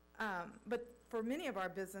 but for many of our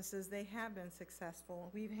businesses, they have been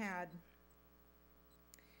successful. We've had,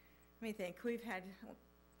 let me think, we've had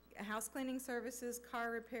house cleaning services,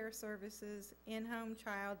 car repair services, in-home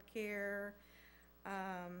child care,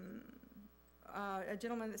 a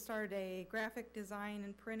gentleman that started a graphic design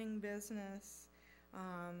and printing business,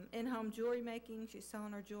 in-home jewelry making. She's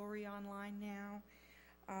selling her jewelry online now.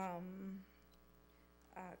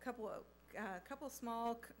 A couple of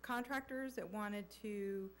small contractors that wanted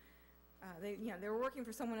to, they were working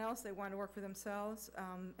for someone else. They wanted to work for themselves,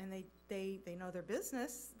 and they know their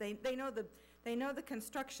business. They know the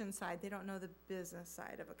construction side. They don't know the business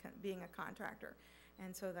side of being a contractor,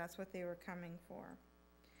 and so that's what they were coming for.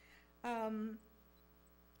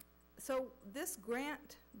 So this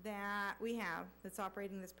grant that we have that's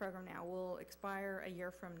operating this program now will expire a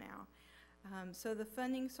year from now. So the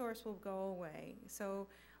funding source will go away. So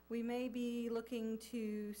we may be looking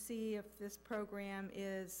to see if this program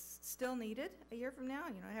is still needed a year from now.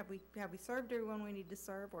 You know, have we served everyone we need to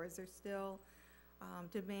serve, or is there still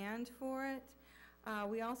demand for it?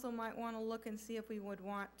 We also might want to look and see if we would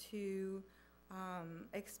want to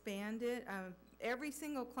expand it. Every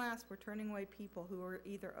single class, we're turning away people who are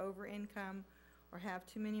either over income or have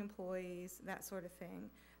too many employees, that sort of thing,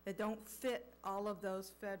 that don't fit all of those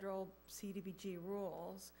federal CDBG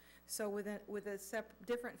rules. So with a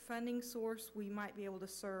different funding source, we might be able to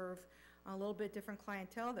serve a little bit different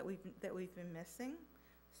clientele that we've been missing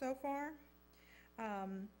so far.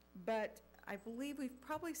 But I believe we've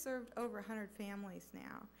probably served over 100 families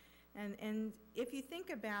now. And if you think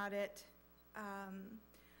about it,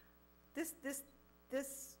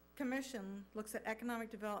 this commission looks at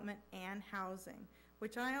economic development and housing.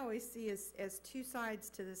 which I always see as two sides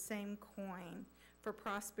to the same coin for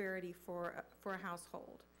prosperity for a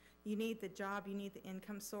household. You need the job, you need the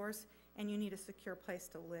income source, and you need a secure place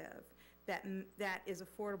to live that is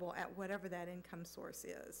affordable at whatever that income source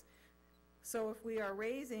is. So if we are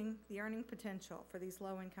raising the earning potential for these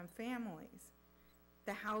low-income families,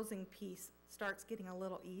 the housing piece starts getting a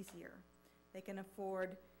little easier. They can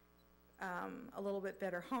afford a little bit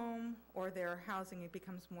better home, or their housing, it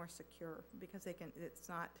becomes more secure because it's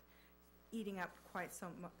not eating up quite so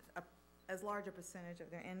much, as large a percentage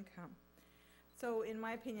of their income. So in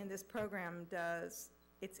my opinion, this program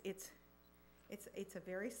it's a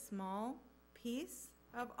very small piece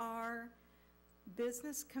of our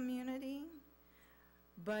business community,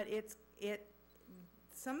 but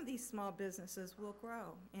some of these small businesses will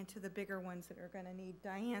grow into the bigger ones that are going to need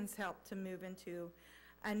Diane's help to move into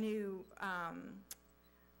a new,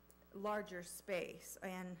 larger space.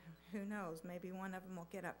 And who knows, maybe one of them will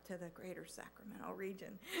get up to the greater Sacramento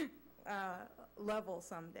region level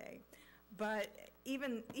someday. But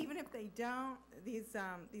even if they don't, these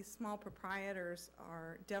small proprietors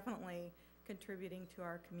are definitely contributing to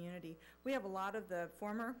our community. We have a lot of the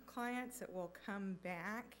former clients that will come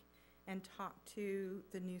back and talk to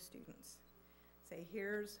the new students. Say,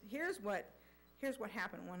 here's what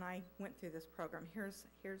happened when I went through this program. Here's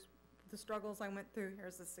the struggles I went through.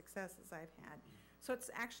 Here's the successes I've had. So it's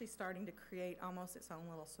actually starting to create almost its own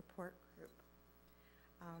little support group.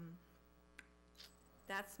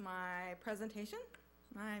 That's my presentation.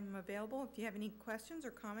 I'm available if you have any questions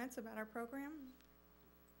or comments about our program.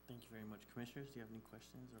 Thank you very much. Commissioners, do you have any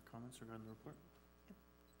questions or comments regarding the report?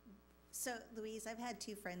 So, Louise, I've had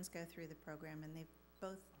two friends go through the program, and they've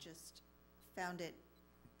both just found it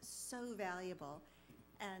so valuable.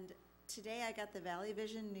 And today I got the Valley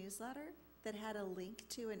Vision newsletter that had a link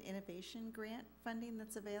to an innovation grant funding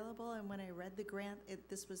that's available. And when I read the grant,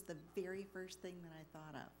 this was the very first thing that I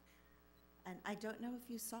thought of. And I don't know if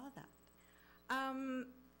you saw that. I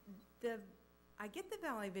get the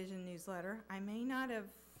Valley Vision newsletter. I may not have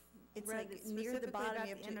It's read like it near the specifically bottom, about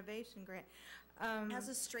you have the to, innovation grant. it has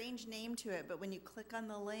a strange name to it, but when you click on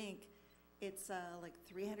the link, it's like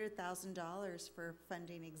 $300,000 for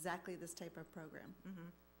funding exactly this type of program.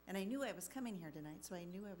 Mhm. And I knew I was coming here tonight, so I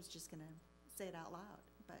knew I was just going to say it out loud.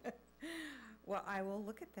 But Well, I will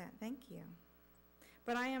look at that. Thank you.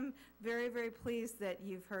 But I am very, very pleased that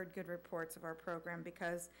you've heard good reports of our program,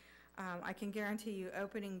 because I can guarantee you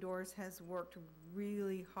Opening Doors has worked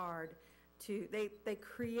really hard they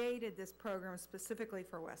created this program specifically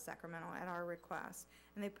for West Sacramento at our request,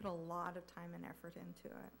 and they put a lot of time and effort into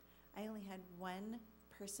it. I only had one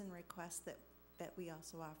person request that we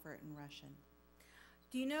also offer it in Russian.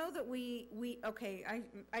 Do you know that okay,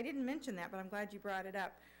 I didn't mention that, but I'm glad you brought it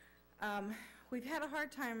up. We've had a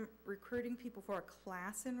hard time recruiting people for a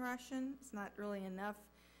class in Russian. It's not really enough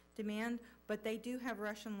demand, but they do have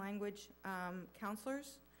Russian language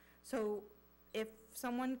counselors. So if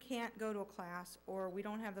someone can't go to a class, or we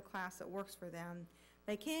don't have the class that works for them,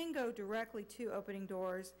 they can go directly to Opening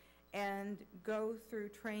Doors and go through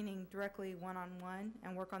training directly one-on-one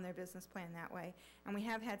and work on their business plan that way. And we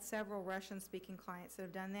have had several Russian-speaking clients that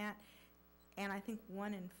have done that, and I think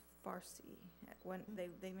one in Farsi. When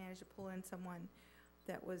they managed to pull in someone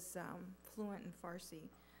that was fluent in Farsi.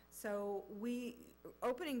 So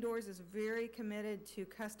Opening Doors is very committed to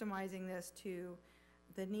customizing this to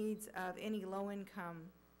the needs of any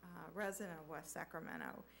low-income resident of West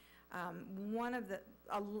Sacramento.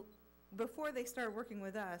 Before they started working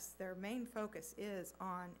with us, their main focus is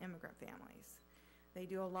on immigrant families. They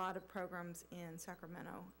do a lot of programs in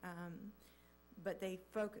Sacramento, but they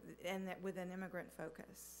focus, and that with an immigrant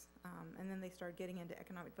focus. And then they started getting into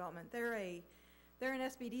economic development. They're an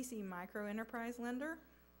SBDC micro-enterprise lender.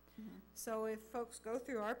 Mm-hmm. So if folks go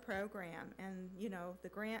through our program and, the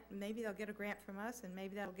grant, maybe they'll get a grant from us, and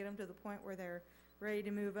maybe that'll get them to the point where they're ready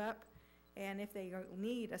to move up. And if they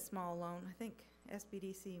need a small loan, I think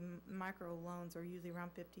SBDC micro loans are usually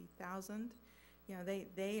around $50,000.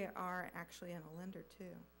 They are actually in a lender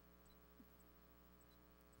too.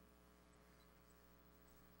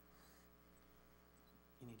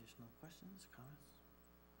 Any additional questions, comments?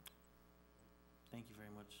 Thank you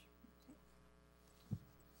very much.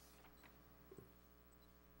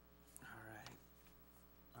 All right.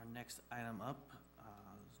 Our next item up,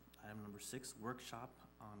 item number 6, workshop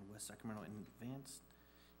on West Sacramento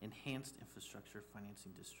Enhanced Infrastructure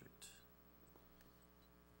Financing District.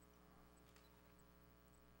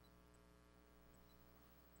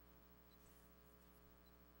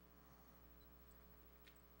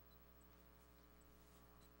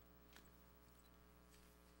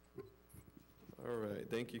 All All right,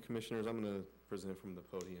 thank you, Commissioners. I'm going to present from the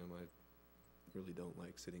podium. I really don't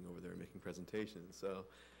like sitting over there and making presentations. So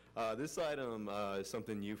this item is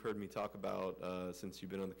something you've heard me talk about since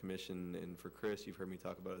you've been on the commission, and for Chris, you've heard me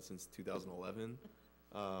talk about it since 2011.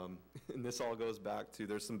 And this all goes back to,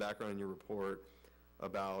 there's some background in your report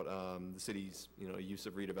about the city's use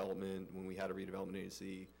of redevelopment when we had a redevelopment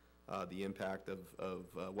agency, the impact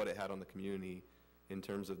of what it had on the community in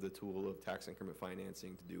terms of the tool of tax increment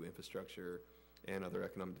financing to do infrastructure and other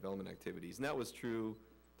economic development activities. And that was true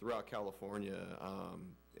throughout California,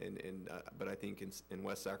 but I think in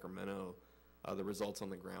West Sacramento, the results on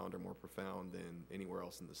the ground are more profound than anywhere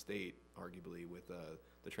else in the state, arguably, with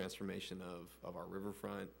the transformation of our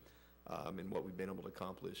riverfront and what we've been able to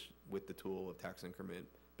accomplish with the tool of tax increment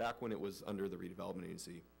back when it was under the redevelopment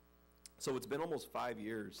agency. So it's been almost 5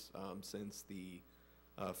 years since the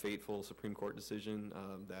fateful Supreme Court decision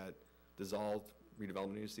that dissolved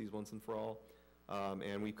redevelopment agencies once and for all.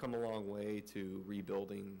 And we've come a long way to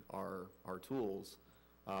rebuilding our tools.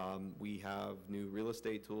 We have new real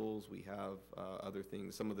estate tools. We have other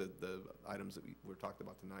things, some of the items that we're talked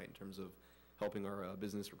about tonight in terms of helping our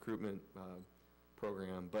business recruitment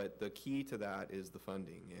program. But the key to that is the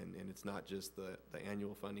funding. And it's not just the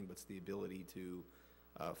annual funding, but it's the ability to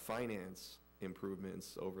finance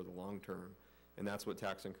improvements over the long term. And that's what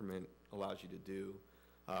tax increment allows you to do.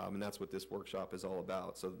 And that's what this workshop is all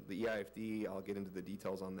about. So the EIFD, I'll get into the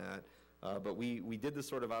details on that. But we did this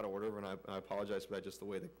sort of out of order, and I apologize for that, just the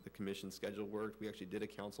way the commission schedule worked. We actually did a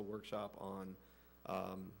council workshop on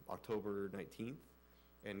October 19th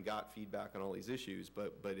and got feedback on all these issues,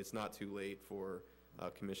 but it's not too late for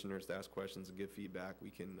commissioners to ask questions and give feedback.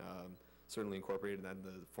 We can certainly incorporate that in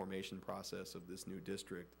the formation process of this new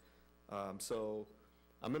district. So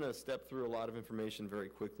I'm going to step through a lot of information very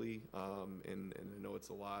quickly, and I know it's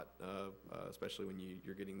a lot, especially when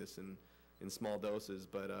you're getting this in small doses,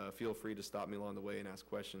 but feel free to stop me along the way and ask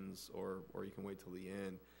questions, or you can wait till the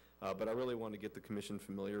end. But I really want to get the commission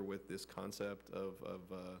familiar with this concept of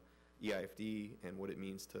EIFD and what it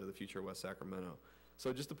means to the future of West Sacramento.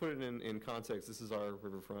 So just to put it in context, this is our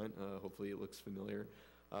riverfront. Hopefully it looks familiar.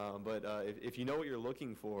 But if you know what you're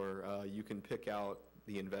looking for, you can pick out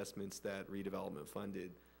the investments that redevelopment funded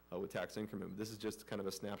with tax increment. This is just kind of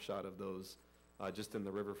a snapshot of those just in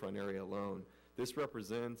the riverfront area alone. This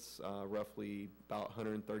represents roughly about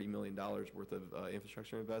 $130 million worth of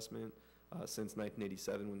infrastructure investment since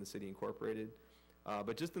 1987 when the city incorporated.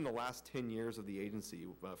 But just in the last 10 years of the agency,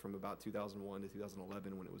 from about 2001 to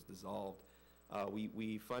 2011 when it was dissolved,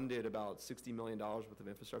 we funded about $60 million worth of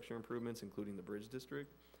infrastructure improvements, including the Bridge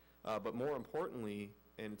District. But more importantly,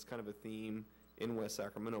 and it's kind of a theme in West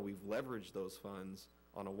Sacramento, we've leveraged those funds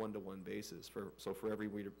on a one-to-one basis. So for every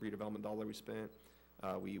redevelopment dollar we spent,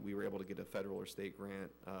 we were able to get a federal or state grant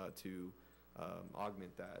to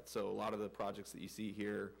augment that. So a lot of the projects that you see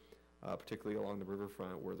here, particularly along the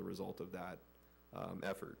riverfront, were the result of that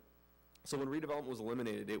effort. So when redevelopment was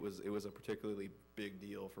eliminated, it was a particularly big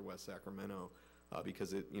deal for West Sacramento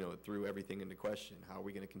because it threw everything into question. How are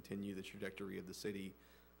we going to continue the trajectory of the city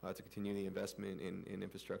to continue the investment in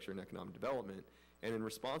infrastructure and economic development? And in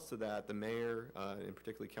response to that, the mayor, and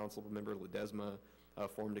particularly council member Ledesma,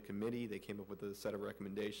 formed a committee. They came up with a set of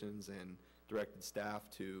recommendations and directed staff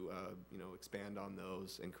to expand on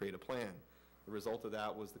those and create a plan. The result of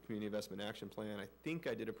that was the Community Investment Action Plan. I think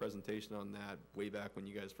I did a presentation on that way back when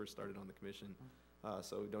you guys first started on the commission,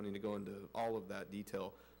 so we don't need to go into all of that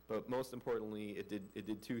detail. But most importantly, it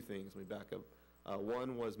did two things. Let me back up.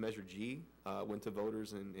 One was Measure G, went to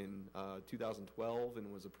voters in 2012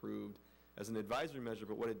 and was approved as an advisory measure,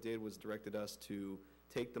 but what it did was directed us to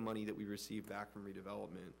take the money that we received back from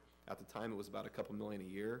redevelopment. At the time, it was about a couple million a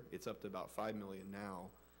year. It's up to about $5 million now,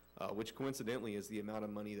 which coincidentally is the amount of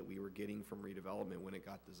money that we were getting from redevelopment when it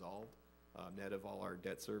got dissolved, net of all our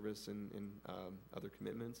debt service and other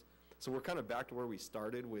commitments. So we're kind of back to where we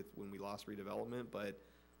started with when we lost redevelopment, but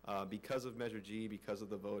because of Measure G, because of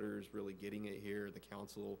the voters really getting it here, the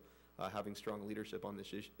council having strong leadership on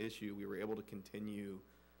this issue, we were able to continue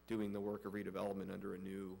doing the work of redevelopment under a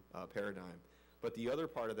new paradigm. But the other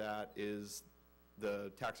part of that is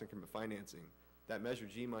the tax increment financing. That Measure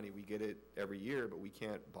G money, we get it every year, but we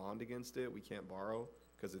can't bond against it, we can't borrow,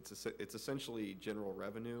 because it's essentially general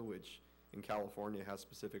revenue, which in California has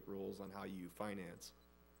specific rules on how you finance.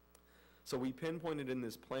 So we pinpointed in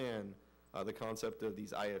this plan the concept of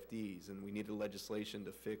these IFDs, and we needed legislation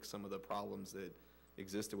to fix some of the problems that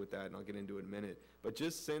existed with that, and I'll get into it in a minute. But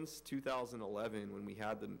just since 2011, when we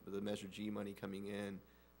had the Measure G money coming in,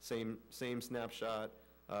 same snapshot,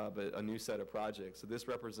 but a new set of projects. So this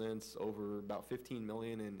represents over about $15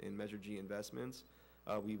 million in Measure G investments.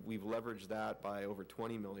 We've leveraged that by over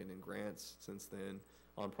 20 million in grants since then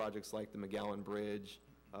on projects like the McGowan Bridge,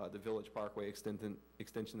 the Village Parkway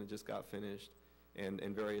extension that just got finished, and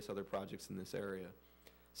various other projects in this area.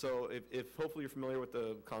 So if hopefully you're familiar with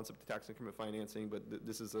the concept of tax increment financing, but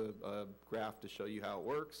this is a graph to show you how it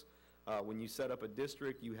works. When you set up a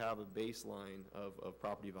district, you have a baseline of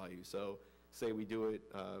property value. So say we do it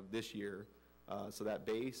this year, so that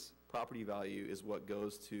base property value is what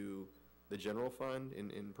goes to the general fund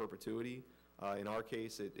in perpetuity. In our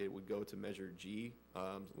case, it would go to Measure G,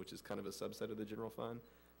 which is kind of a subset of the general fund.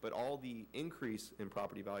 But all the increase in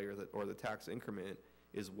property value or the tax increment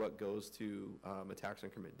is what goes to a tax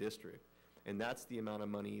increment district. And that's the amount of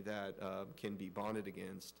money that can be bonded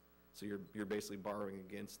against. So you're basically borrowing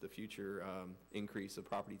against the future increase of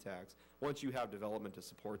property tax once you have development to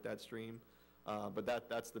support that stream. But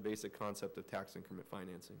that's the basic concept of tax increment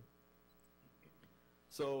financing.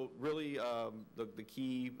 So really, the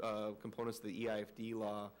key components of the EIFD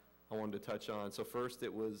law I wanted to touch on. So first,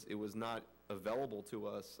 it was not available to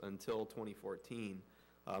us until 2014.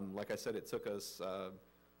 Like I said, it took us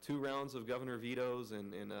 2 rounds of governor vetoes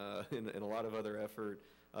and a lot of other effort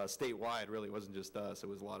statewide. Really, it wasn't just us. It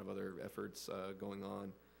was a lot of other efforts going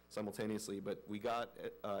on simultaneously. But we got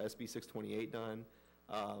SB 628 done,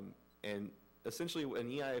 and essentially, an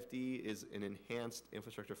EIFD is an enhanced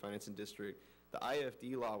infrastructure financing district. The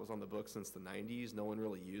IFD law was on the books since the 90s. No one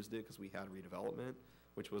really used it because we had redevelopment,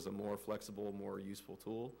 which was a more flexible, more useful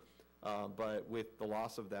tool. But with the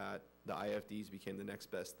loss of that, the IFDs became the next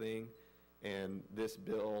best thing. And this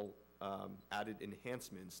bill added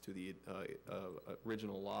enhancements to the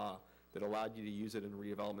original law that allowed you to use it in a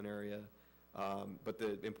redevelopment area. But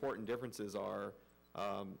the important differences are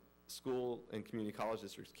school and community college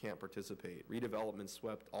districts can't participate. Redevelopment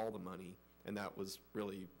swept all the money, and that was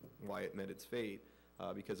really why it met its fate,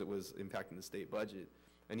 because it was impacting the state budget.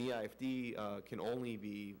 An EIFD can only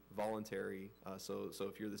be voluntary, so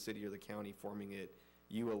if you're the city or the county forming it,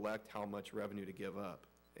 you elect how much revenue to give up,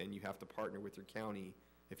 and you have to partner with your county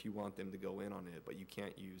if you want them to go in on it, but you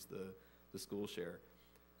can't use the school share.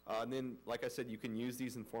 And then, like I said, you can use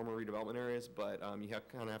these in former redevelopment areas, but you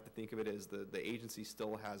kind of have to think of it as the agency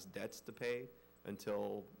still has debts to pay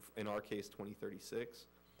until, in our case, 2036.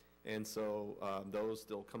 And so those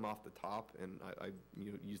still come off the top, and I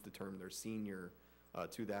use the term they're senior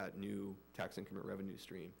to that new tax increment revenue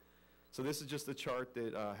stream. So this is just a chart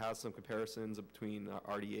that has some comparisons between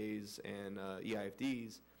RDAs and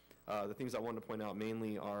EIFDs. The things I wanted to point out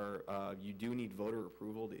mainly are you do need voter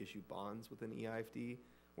approval to issue bonds with an EIFD,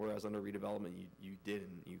 whereas under redevelopment you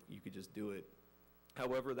didn't. You could just do it.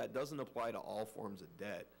 However, that doesn't apply to all forms of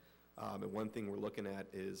debt. And one thing we're looking at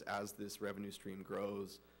is, as this revenue stream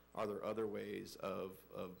grows, are there other ways of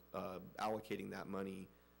allocating that money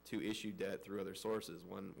to issue debt through other sources?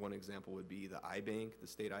 One example would be the iBank, the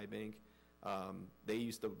state iBank. They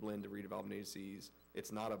used to lend to redevelopment agencies.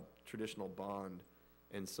 It's not a traditional bond.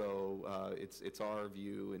 And so it's our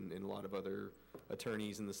view, and a lot of other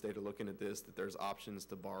attorneys in the state are looking at this, that there's options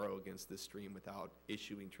to borrow against this stream without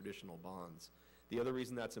issuing traditional bonds. The other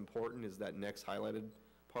reason that's important is that next highlighted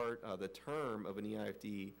part. The term of an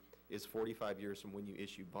EIFD is 45 years from when you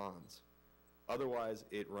issue bonds. Otherwise,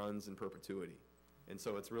 it runs in perpetuity. And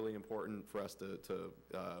so it's really important for us to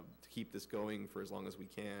keep this going for as long as we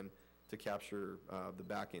can to capture the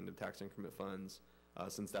back end of tax increment funds,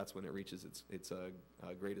 since that's when it reaches its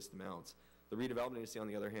greatest amounts. The redevelopment agency, on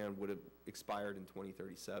the other hand, would have expired in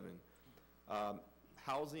 2037.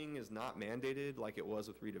 Housing is not mandated like it was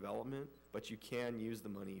with redevelopment, but you can use the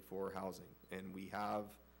money for housing. And we have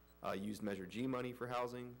used Measure G money for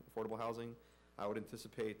housing, affordable housing. I would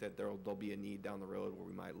anticipate that there'll be a need down the road where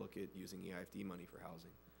we might look at using EIFD money for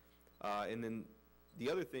housing. And then the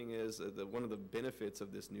other thing is one of the benefits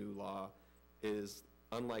of this new law is,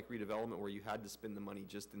 unlike redevelopment where you had to spend the money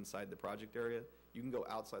just inside the project area, you can go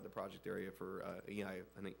outside the project area for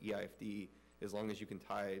an EIFD as long as you can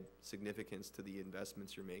tie significance to the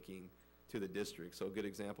investments you're making to the district. So a good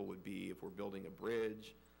example would be if we're building a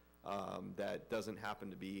bridge that doesn't happen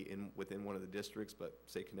to be within one of the districts, but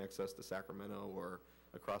say connects us to Sacramento or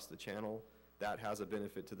across the channel, that has a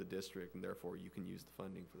benefit to the district, and therefore you can use the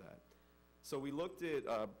funding for that. So we looked at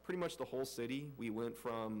pretty much the whole city. We went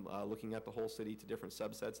from looking at the whole city to different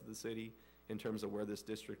subsets of the city in terms of where this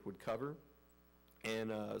district would cover.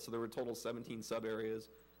 And so there were a total 17 sub-areas.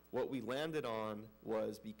 What we landed on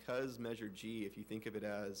was, because Measure G, if you think of it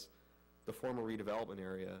as the former redevelopment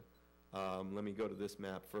area, let me go to this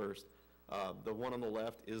map first. The one on the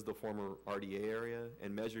left is the former RDA area,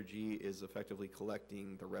 and Measure G is effectively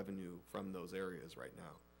collecting the revenue from those areas right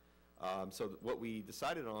now. What we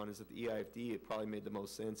decided on is that the EIFD, it probably made the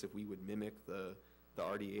most sense if we would mimic the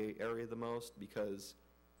RDA area the most, because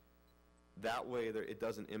that way it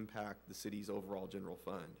doesn't impact the city's overall general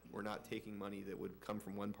fund. We're not taking money that would come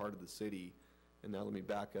from one part of the city. And now let me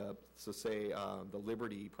back up. So say the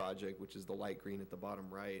Liberty project, which is the light green at the bottom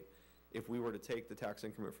right, if we were to take the tax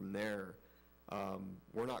increment from there,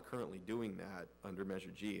 we're not currently doing that under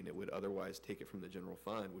Measure G, and it would otherwise take it from the general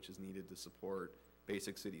fund, which is needed to support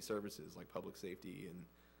basic city services like public safety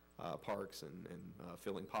and parks and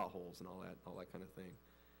filling potholes and all that kind of thing.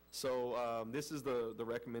 So this is the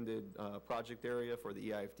recommended project area for the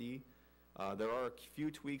EIFD. There are a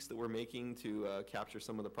few tweaks that we're making to capture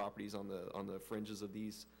some of the properties on the fringes of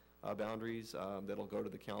these boundaries that'll go to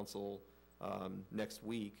the council next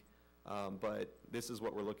week. But this is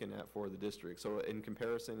what we're looking at for the district. So in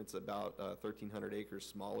comparison, it's about 1,300 acres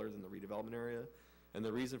smaller than the redevelopment area. And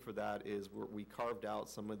the reason for that is we carved out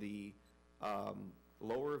some of the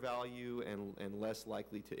lower value and less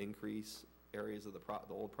likely to increase areas of the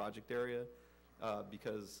old project area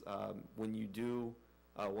because when you do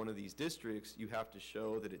one of these districts, you have to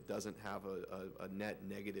show that it doesn't have a net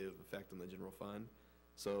negative effect on the general fund.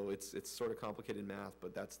 So it's sort of complicated math,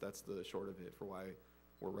 but that's the short of it for why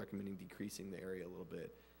we're recommending decreasing the area a little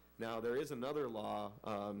bit. Now, there is another law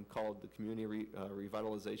called the Community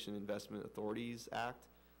Revitalization Investment Authorities Act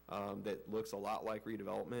that looks a lot like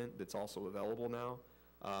redevelopment that's also available now.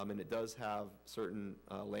 And it does have certain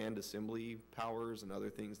land assembly powers and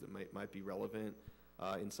other things that might be relevant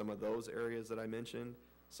in some of those areas that I mentioned.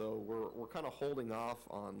 So we're kind of holding off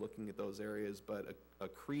on looking at those areas, but a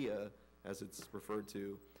CREA, as it's referred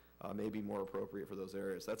to, may be more appropriate for those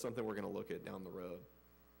areas. That's something we're going to look at down the road.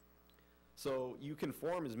 So you can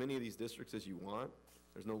form as many of these districts as you want.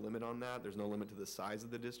 There's no limit on that. There's no limit to the size of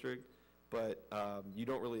the district. But you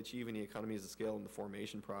don't really achieve any economies of scale in the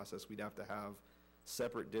formation process. We'd have to have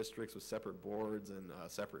separate districts with separate boards and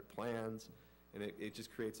separate plans. And it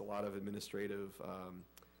just creates a lot of administrative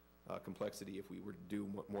complexity if we were to do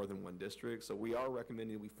more than one district. So we are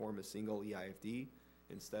recommending we form a single EIFD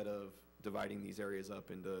instead of dividing these areas up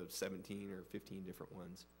into 17 or 15 different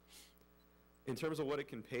ones. In terms of what it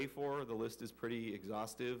can pay for, the list is pretty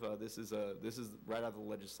exhaustive. This is right out of the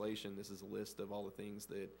legislation. This is a list of all the things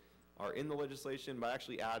that are in the legislation, but I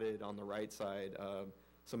actually added on the right side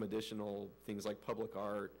some additional things like public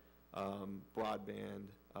art, broadband.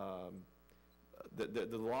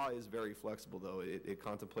 The law is very flexible, though. It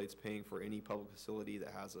contemplates paying for any public facility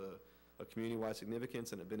that has a community-wide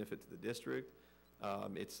significance and a benefit to the district.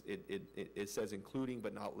 It says including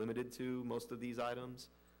but not limited to most of these items.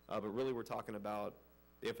 But really we're talking about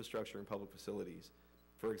infrastructure and public facilities.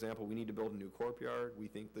 For example, we need to build a new courtyard. We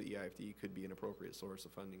think the EIFD could be an appropriate source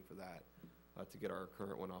of funding for that to get our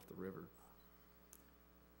current one off the river.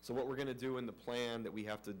 So what we're going to do in the plan that we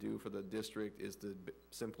have to do for the district is to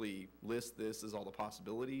simply list this as all the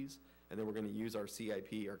possibilities, and then we're going to use our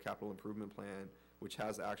CIP, our capital improvement plan, which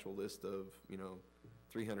has the actual list of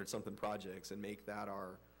 300-something projects, and make that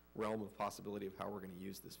our realm of possibility of how we're going to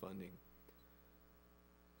use this funding.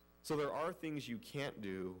 So there are things you can't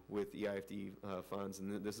do with EIFD funds,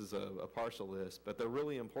 and this is a partial list, but they're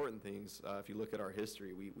really important things. If you look at our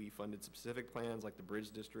history, we funded specific plans like the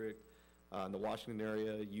Bridge District in the Washington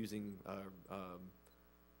area using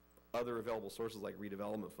other available sources like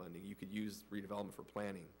redevelopment funding. You could use redevelopment for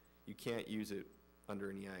planning. You can't use it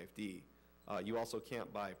under an EIFD. You also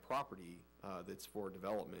can't buy property that's for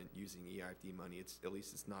development using EIFD money. At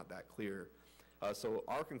least it's not that clear. So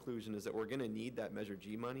our conclusion is that we're going to need that Measure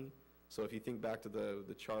G money. So if you think back to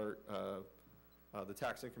the chart, the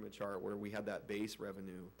tax increment chart where we had that base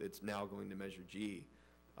revenue that's now going to Measure G,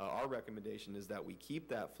 our recommendation is that we keep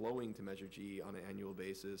that flowing to Measure G on an annual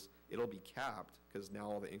basis. It'll be capped because now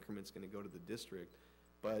all the increment's going to go to the district,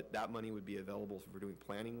 but that money would be available for doing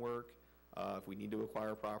planning work. If we need to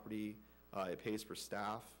acquire property, it pays for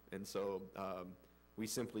staff, and so we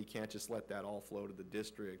simply can't just let that all flow to the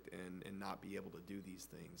district and not be able to do these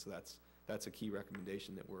things. So that's a key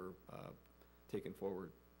recommendation that we're taking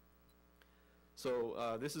forward.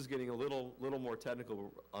 So this is getting a little more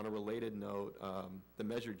technical. On a related note, the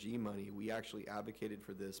Measure G money, we actually advocated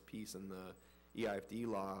for this piece in the EIFD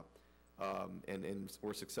law, and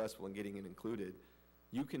we're successful in getting it included.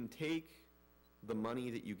 You can take the money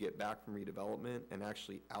that you get back from redevelopment and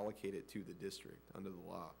actually allocate it to the district under the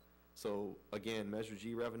law. So again, Measure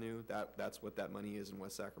G revenue, that's what that money is in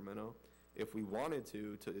West Sacramento. If we wanted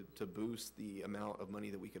to boost the amount of money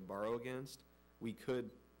that we could borrow against, we could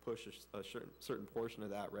push a certain portion of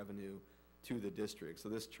that revenue to the district. So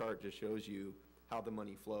this chart just shows you how the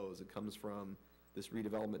money flows. It comes from this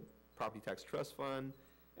redevelopment property tax trust fund,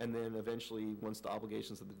 And then eventually, once the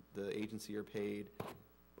obligations of the agency are paid,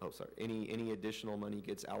 any additional money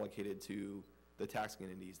gets allocated to the taxing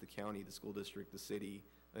entities, the county, the school district, the city,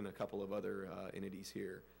 and a couple of other entities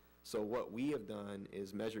here. So what we have done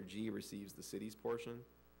is Measure G receives the city's portion,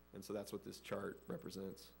 and so that's what this chart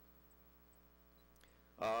represents.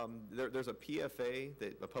 There's a PFA,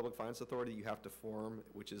 a Public Finance Authority, you have to form,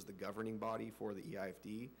 which is the governing body for the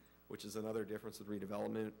EIFD, which is another difference with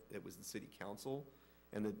redevelopment. It was the city council.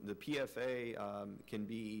 And the PFA can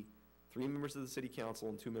be 3 members of the city council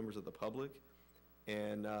and 2 members of the public.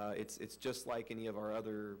 And it's just like any of our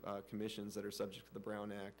other commissions that are subject to the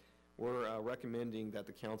Brown Act. We're recommending that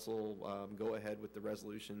the council go ahead with the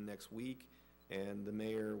resolution next week, and the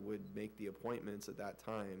mayor would make the appointments at that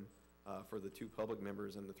time for the 2 public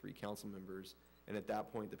members and the 3 council members. And at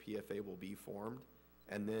that point, the PFA will be formed,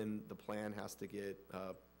 and then the plan has to get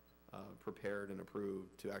prepared and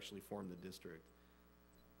approved to actually form the district.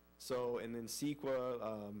 So, and then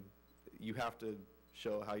CEQA, you have to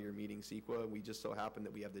show how you're meeting CEQA. We just so happen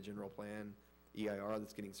that we have the general plan EIR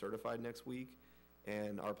that's getting certified next week,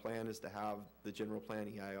 and our plan is to have the general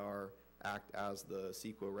plan EIR act as the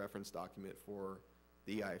CEQA reference document for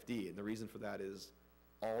the EIFD. And the reason for that is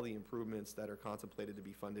all the improvements that are contemplated to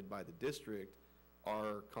be funded by the district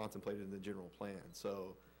are contemplated in the general plan.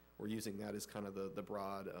 So we're using that as kind of the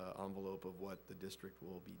broad envelope of what the district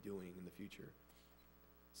will be doing in the future.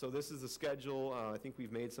 So this is the schedule. I think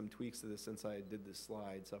we've made some tweaks to this since I did this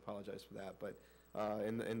slide, so I apologize for that. But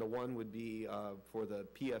and the one would be for the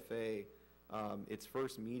PFA, its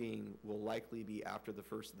first meeting will likely be after the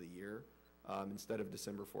first of the year instead of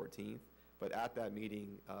December 14th. But at that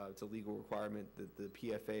meeting, it's a legal requirement that the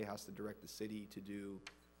PFA has to direct the city to do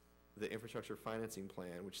the infrastructure financing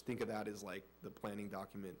plan, which think of that as like the planning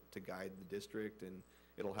document to guide the district, and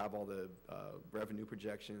it'll have all the revenue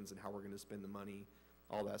projections and how we're going to spend the money,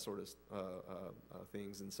 all that sort of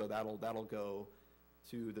things. And so that'll go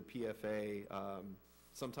to the PFA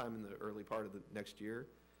sometime in the early part of the next year,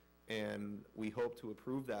 and we hope to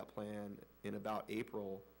approve that plan in about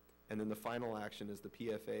April. And then the final action is the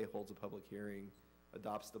PFA holds a public hearing,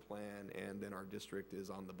 adopts the plan, and then our district is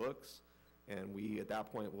on the books. And we, at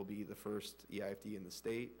that point, will be the first EIFD in the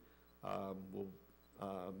state.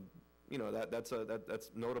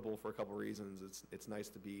 That's notable for a couple reasons. It's nice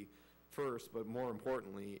to be first, but more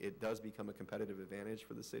importantly, it does become a competitive advantage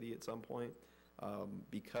for the city at some point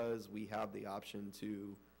because we have the option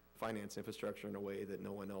to finance infrastructure in a way that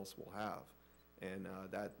no one else will have. And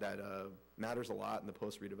that matters a lot in the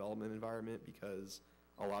post-redevelopment environment because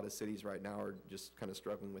a lot of cities right now are just kind of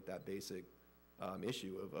struggling with that basic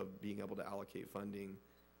issue of being able to allocate funding,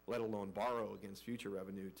 let alone borrow against future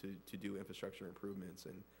revenue to do infrastructure improvements.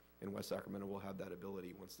 And West Sacramento will have that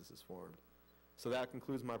ability once this is formed. So that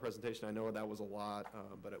concludes my presentation. I know that was a lot,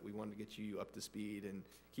 but we wanted to get you up to speed and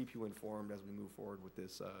keep you informed as we move forward with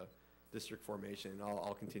this district formation.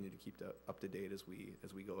 I'll continue to keep up to date as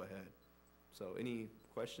we go ahead. So any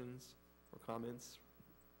questions or comments?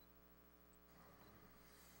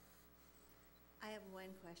 I have one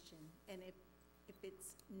question, and if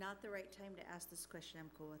it's not the right time to ask this question, I'm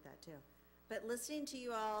cool with that too. But listening to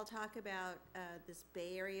you all talk about this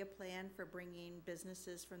Bay Area plan for bringing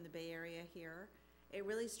businesses from the Bay Area here, it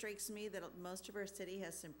really strikes me that most of our city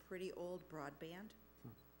has some pretty old broadband.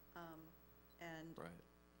 Right.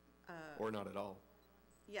 Or not at all.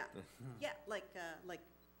 Yeah, yeah, like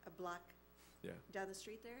a block down the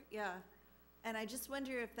street there, yeah. And I just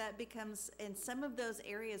wonder if that becomes, in some of those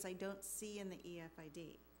areas I don't see in the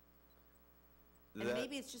EFID. And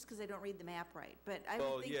maybe it's just because I don't read the map right, but I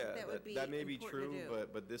would think that would be important to do. That may be true,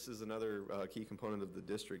 but this is another key component of the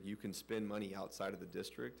district. You can spend money outside of the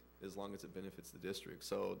district as long as it benefits the district.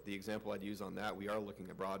 So the example I'd use on that, we are looking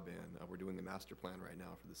at broadband. We're doing a master plan right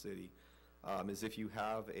now for the city. Is if you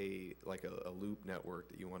have a loop network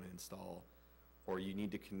that you want to install, or you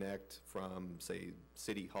need to connect from, say,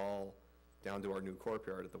 City Hall down to our new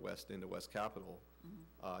courtyard at the west end of West Capitol,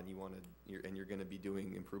 and you're going to be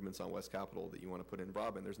doing improvements on West Capitol that you want to put in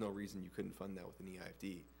broadband, there's no reason you couldn't fund that with an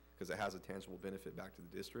EIFD because it has a tangible benefit back to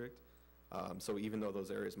the district. So even though those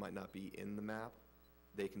areas might not be in the map,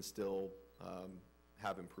 they can still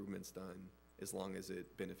have improvements done as long as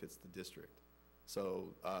it benefits the district.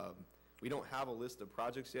 So we don't have a list of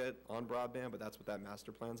projects yet on broadband, but that's what that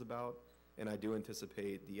master plan's about. And I do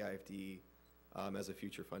anticipate the EIFD as a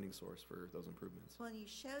future funding source for those improvements. Well, and you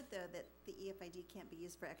showed, though, that the EFID can't be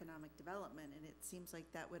used for economic development, and it seems like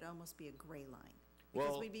that would almost be a gray line.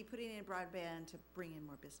 Because we'd be putting in broadband to bring in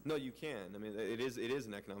more business. No, you can. I mean, it is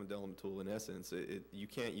an economic development tool in essence. You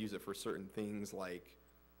can't use it for certain things like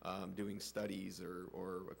doing studies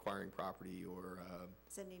or acquiring property or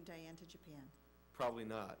Sending Diane to Japan. probably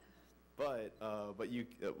not. But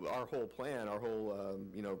our whole plan, our whole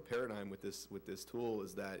paradigm with this tool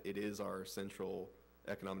is that it is our central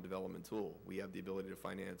economic development tool. We have the ability to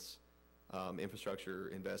finance infrastructure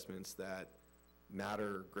investments that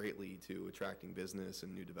matter greatly to attracting business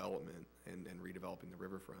and new development and redeveloping the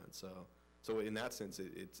riverfront. So in that sense,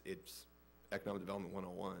 it's economic development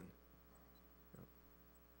 101.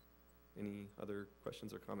 Yeah. Any other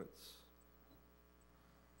questions or comments?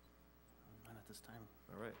 None at this time.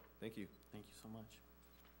 All right, thank you. Thank you so much.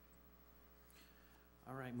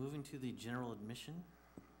 All right, moving to the general admission.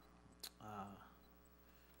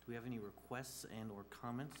 Do we have any requests and/or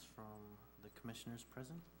comments from the commissioners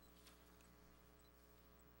present?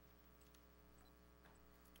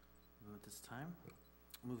 None at this time.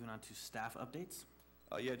 Moving on to staff updates.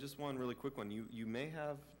 Yeah, just one really quick one. You may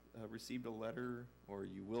have received a letter, or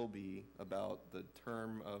you will be, about the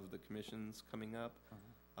term of the commissions coming up.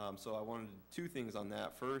 So I wanted two things on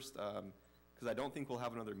that. First, because I don't think we'll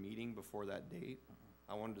have another meeting before that date,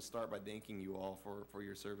 I wanted to start by thanking you all for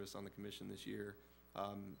your service on the commission this year.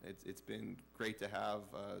 It's been great to have,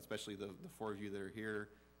 especially the four of you that are here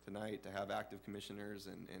tonight, to have active commissioners,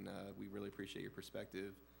 and we really appreciate your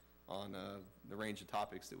perspective on the range of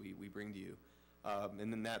topics that we bring to you.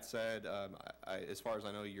 And then that said, as far as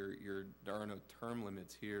I know, there are no term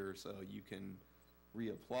limits here, so you can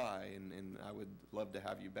reapply, and I would love to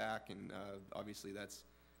have you back, and obviously that's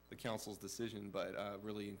the council's decision, but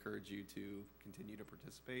really encourage you to continue to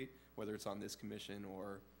participate, whether it's on this commission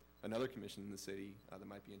or another commission in the city that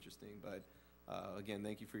might be interesting. But again,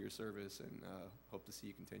 thank you for your service, and hope to see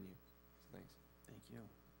you continue. So thanks. Thank you.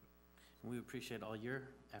 And we appreciate all your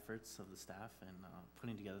efforts of the staff, and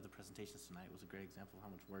putting together the presentations tonight was a great example of how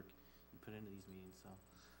much work you put into these meetings. So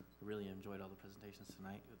I really enjoyed all the presentations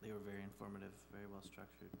tonight. They were very informative, very well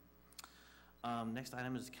structured. Next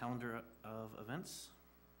item is calendar of events.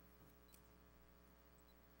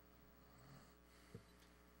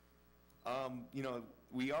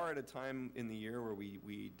 We are at a time in the year where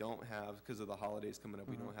we don't have, because of the holidays coming up,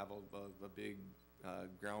 we don't have a big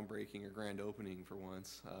groundbreaking or grand opening for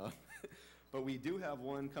once. But we do have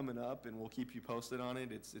one coming up, and we'll keep you posted on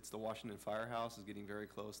it. It's the Washington Firehouse is getting very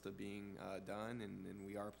close to being done, and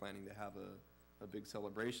we are planning to have a big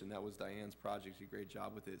celebration. That was Diane's project. She did a great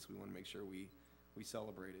job with it, so we want to make sure we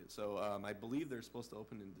celebrate it. So I believe they're supposed to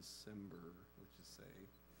open in December, let's just say.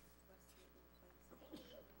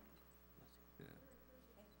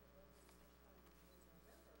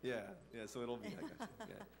 Yeah, so it'll be, I got you,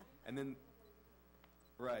 yeah. And then,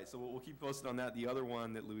 right, so we'll keep posted on that. The other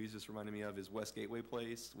one that Louise just reminded me of is West Gateway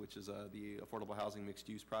Place, which is the affordable housing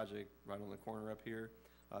mixed-use project right on the corner up here.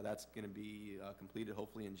 That's going to be completed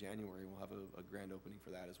hopefully in January. We'll have a grand opening for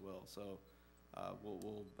that as well. So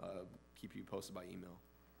we'll keep you posted by email.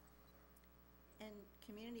 And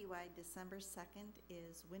community-wide, December 2nd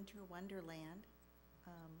is Winter Wonderland,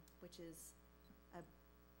 which is a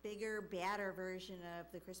bigger, badder version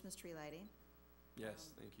of the Christmas tree lighting. Yes,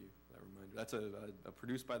 thank you for that reminder. That's a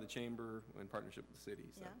produced by the Chamber in partnership with the city,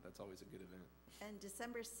 so Yeah. that's always a good event. And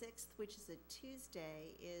December 6th, which is a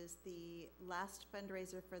Tuesday, is the last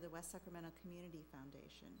fundraiser for the West Sacramento Community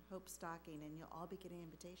Foundation, Hope Stocking, and you'll all be getting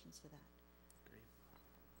invitations to that. Great.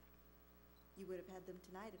 You would have had them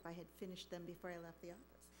tonight if I had finished them before I left the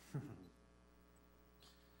office.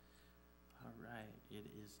 All right, it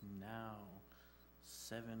is now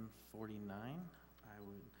 7:49. I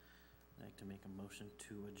would like to make a motion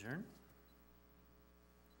to adjourn.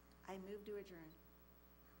 I move to adjourn.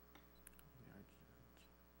 We are adjourned.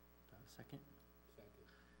 Do I have a second? Second.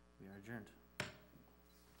 We are adjourned.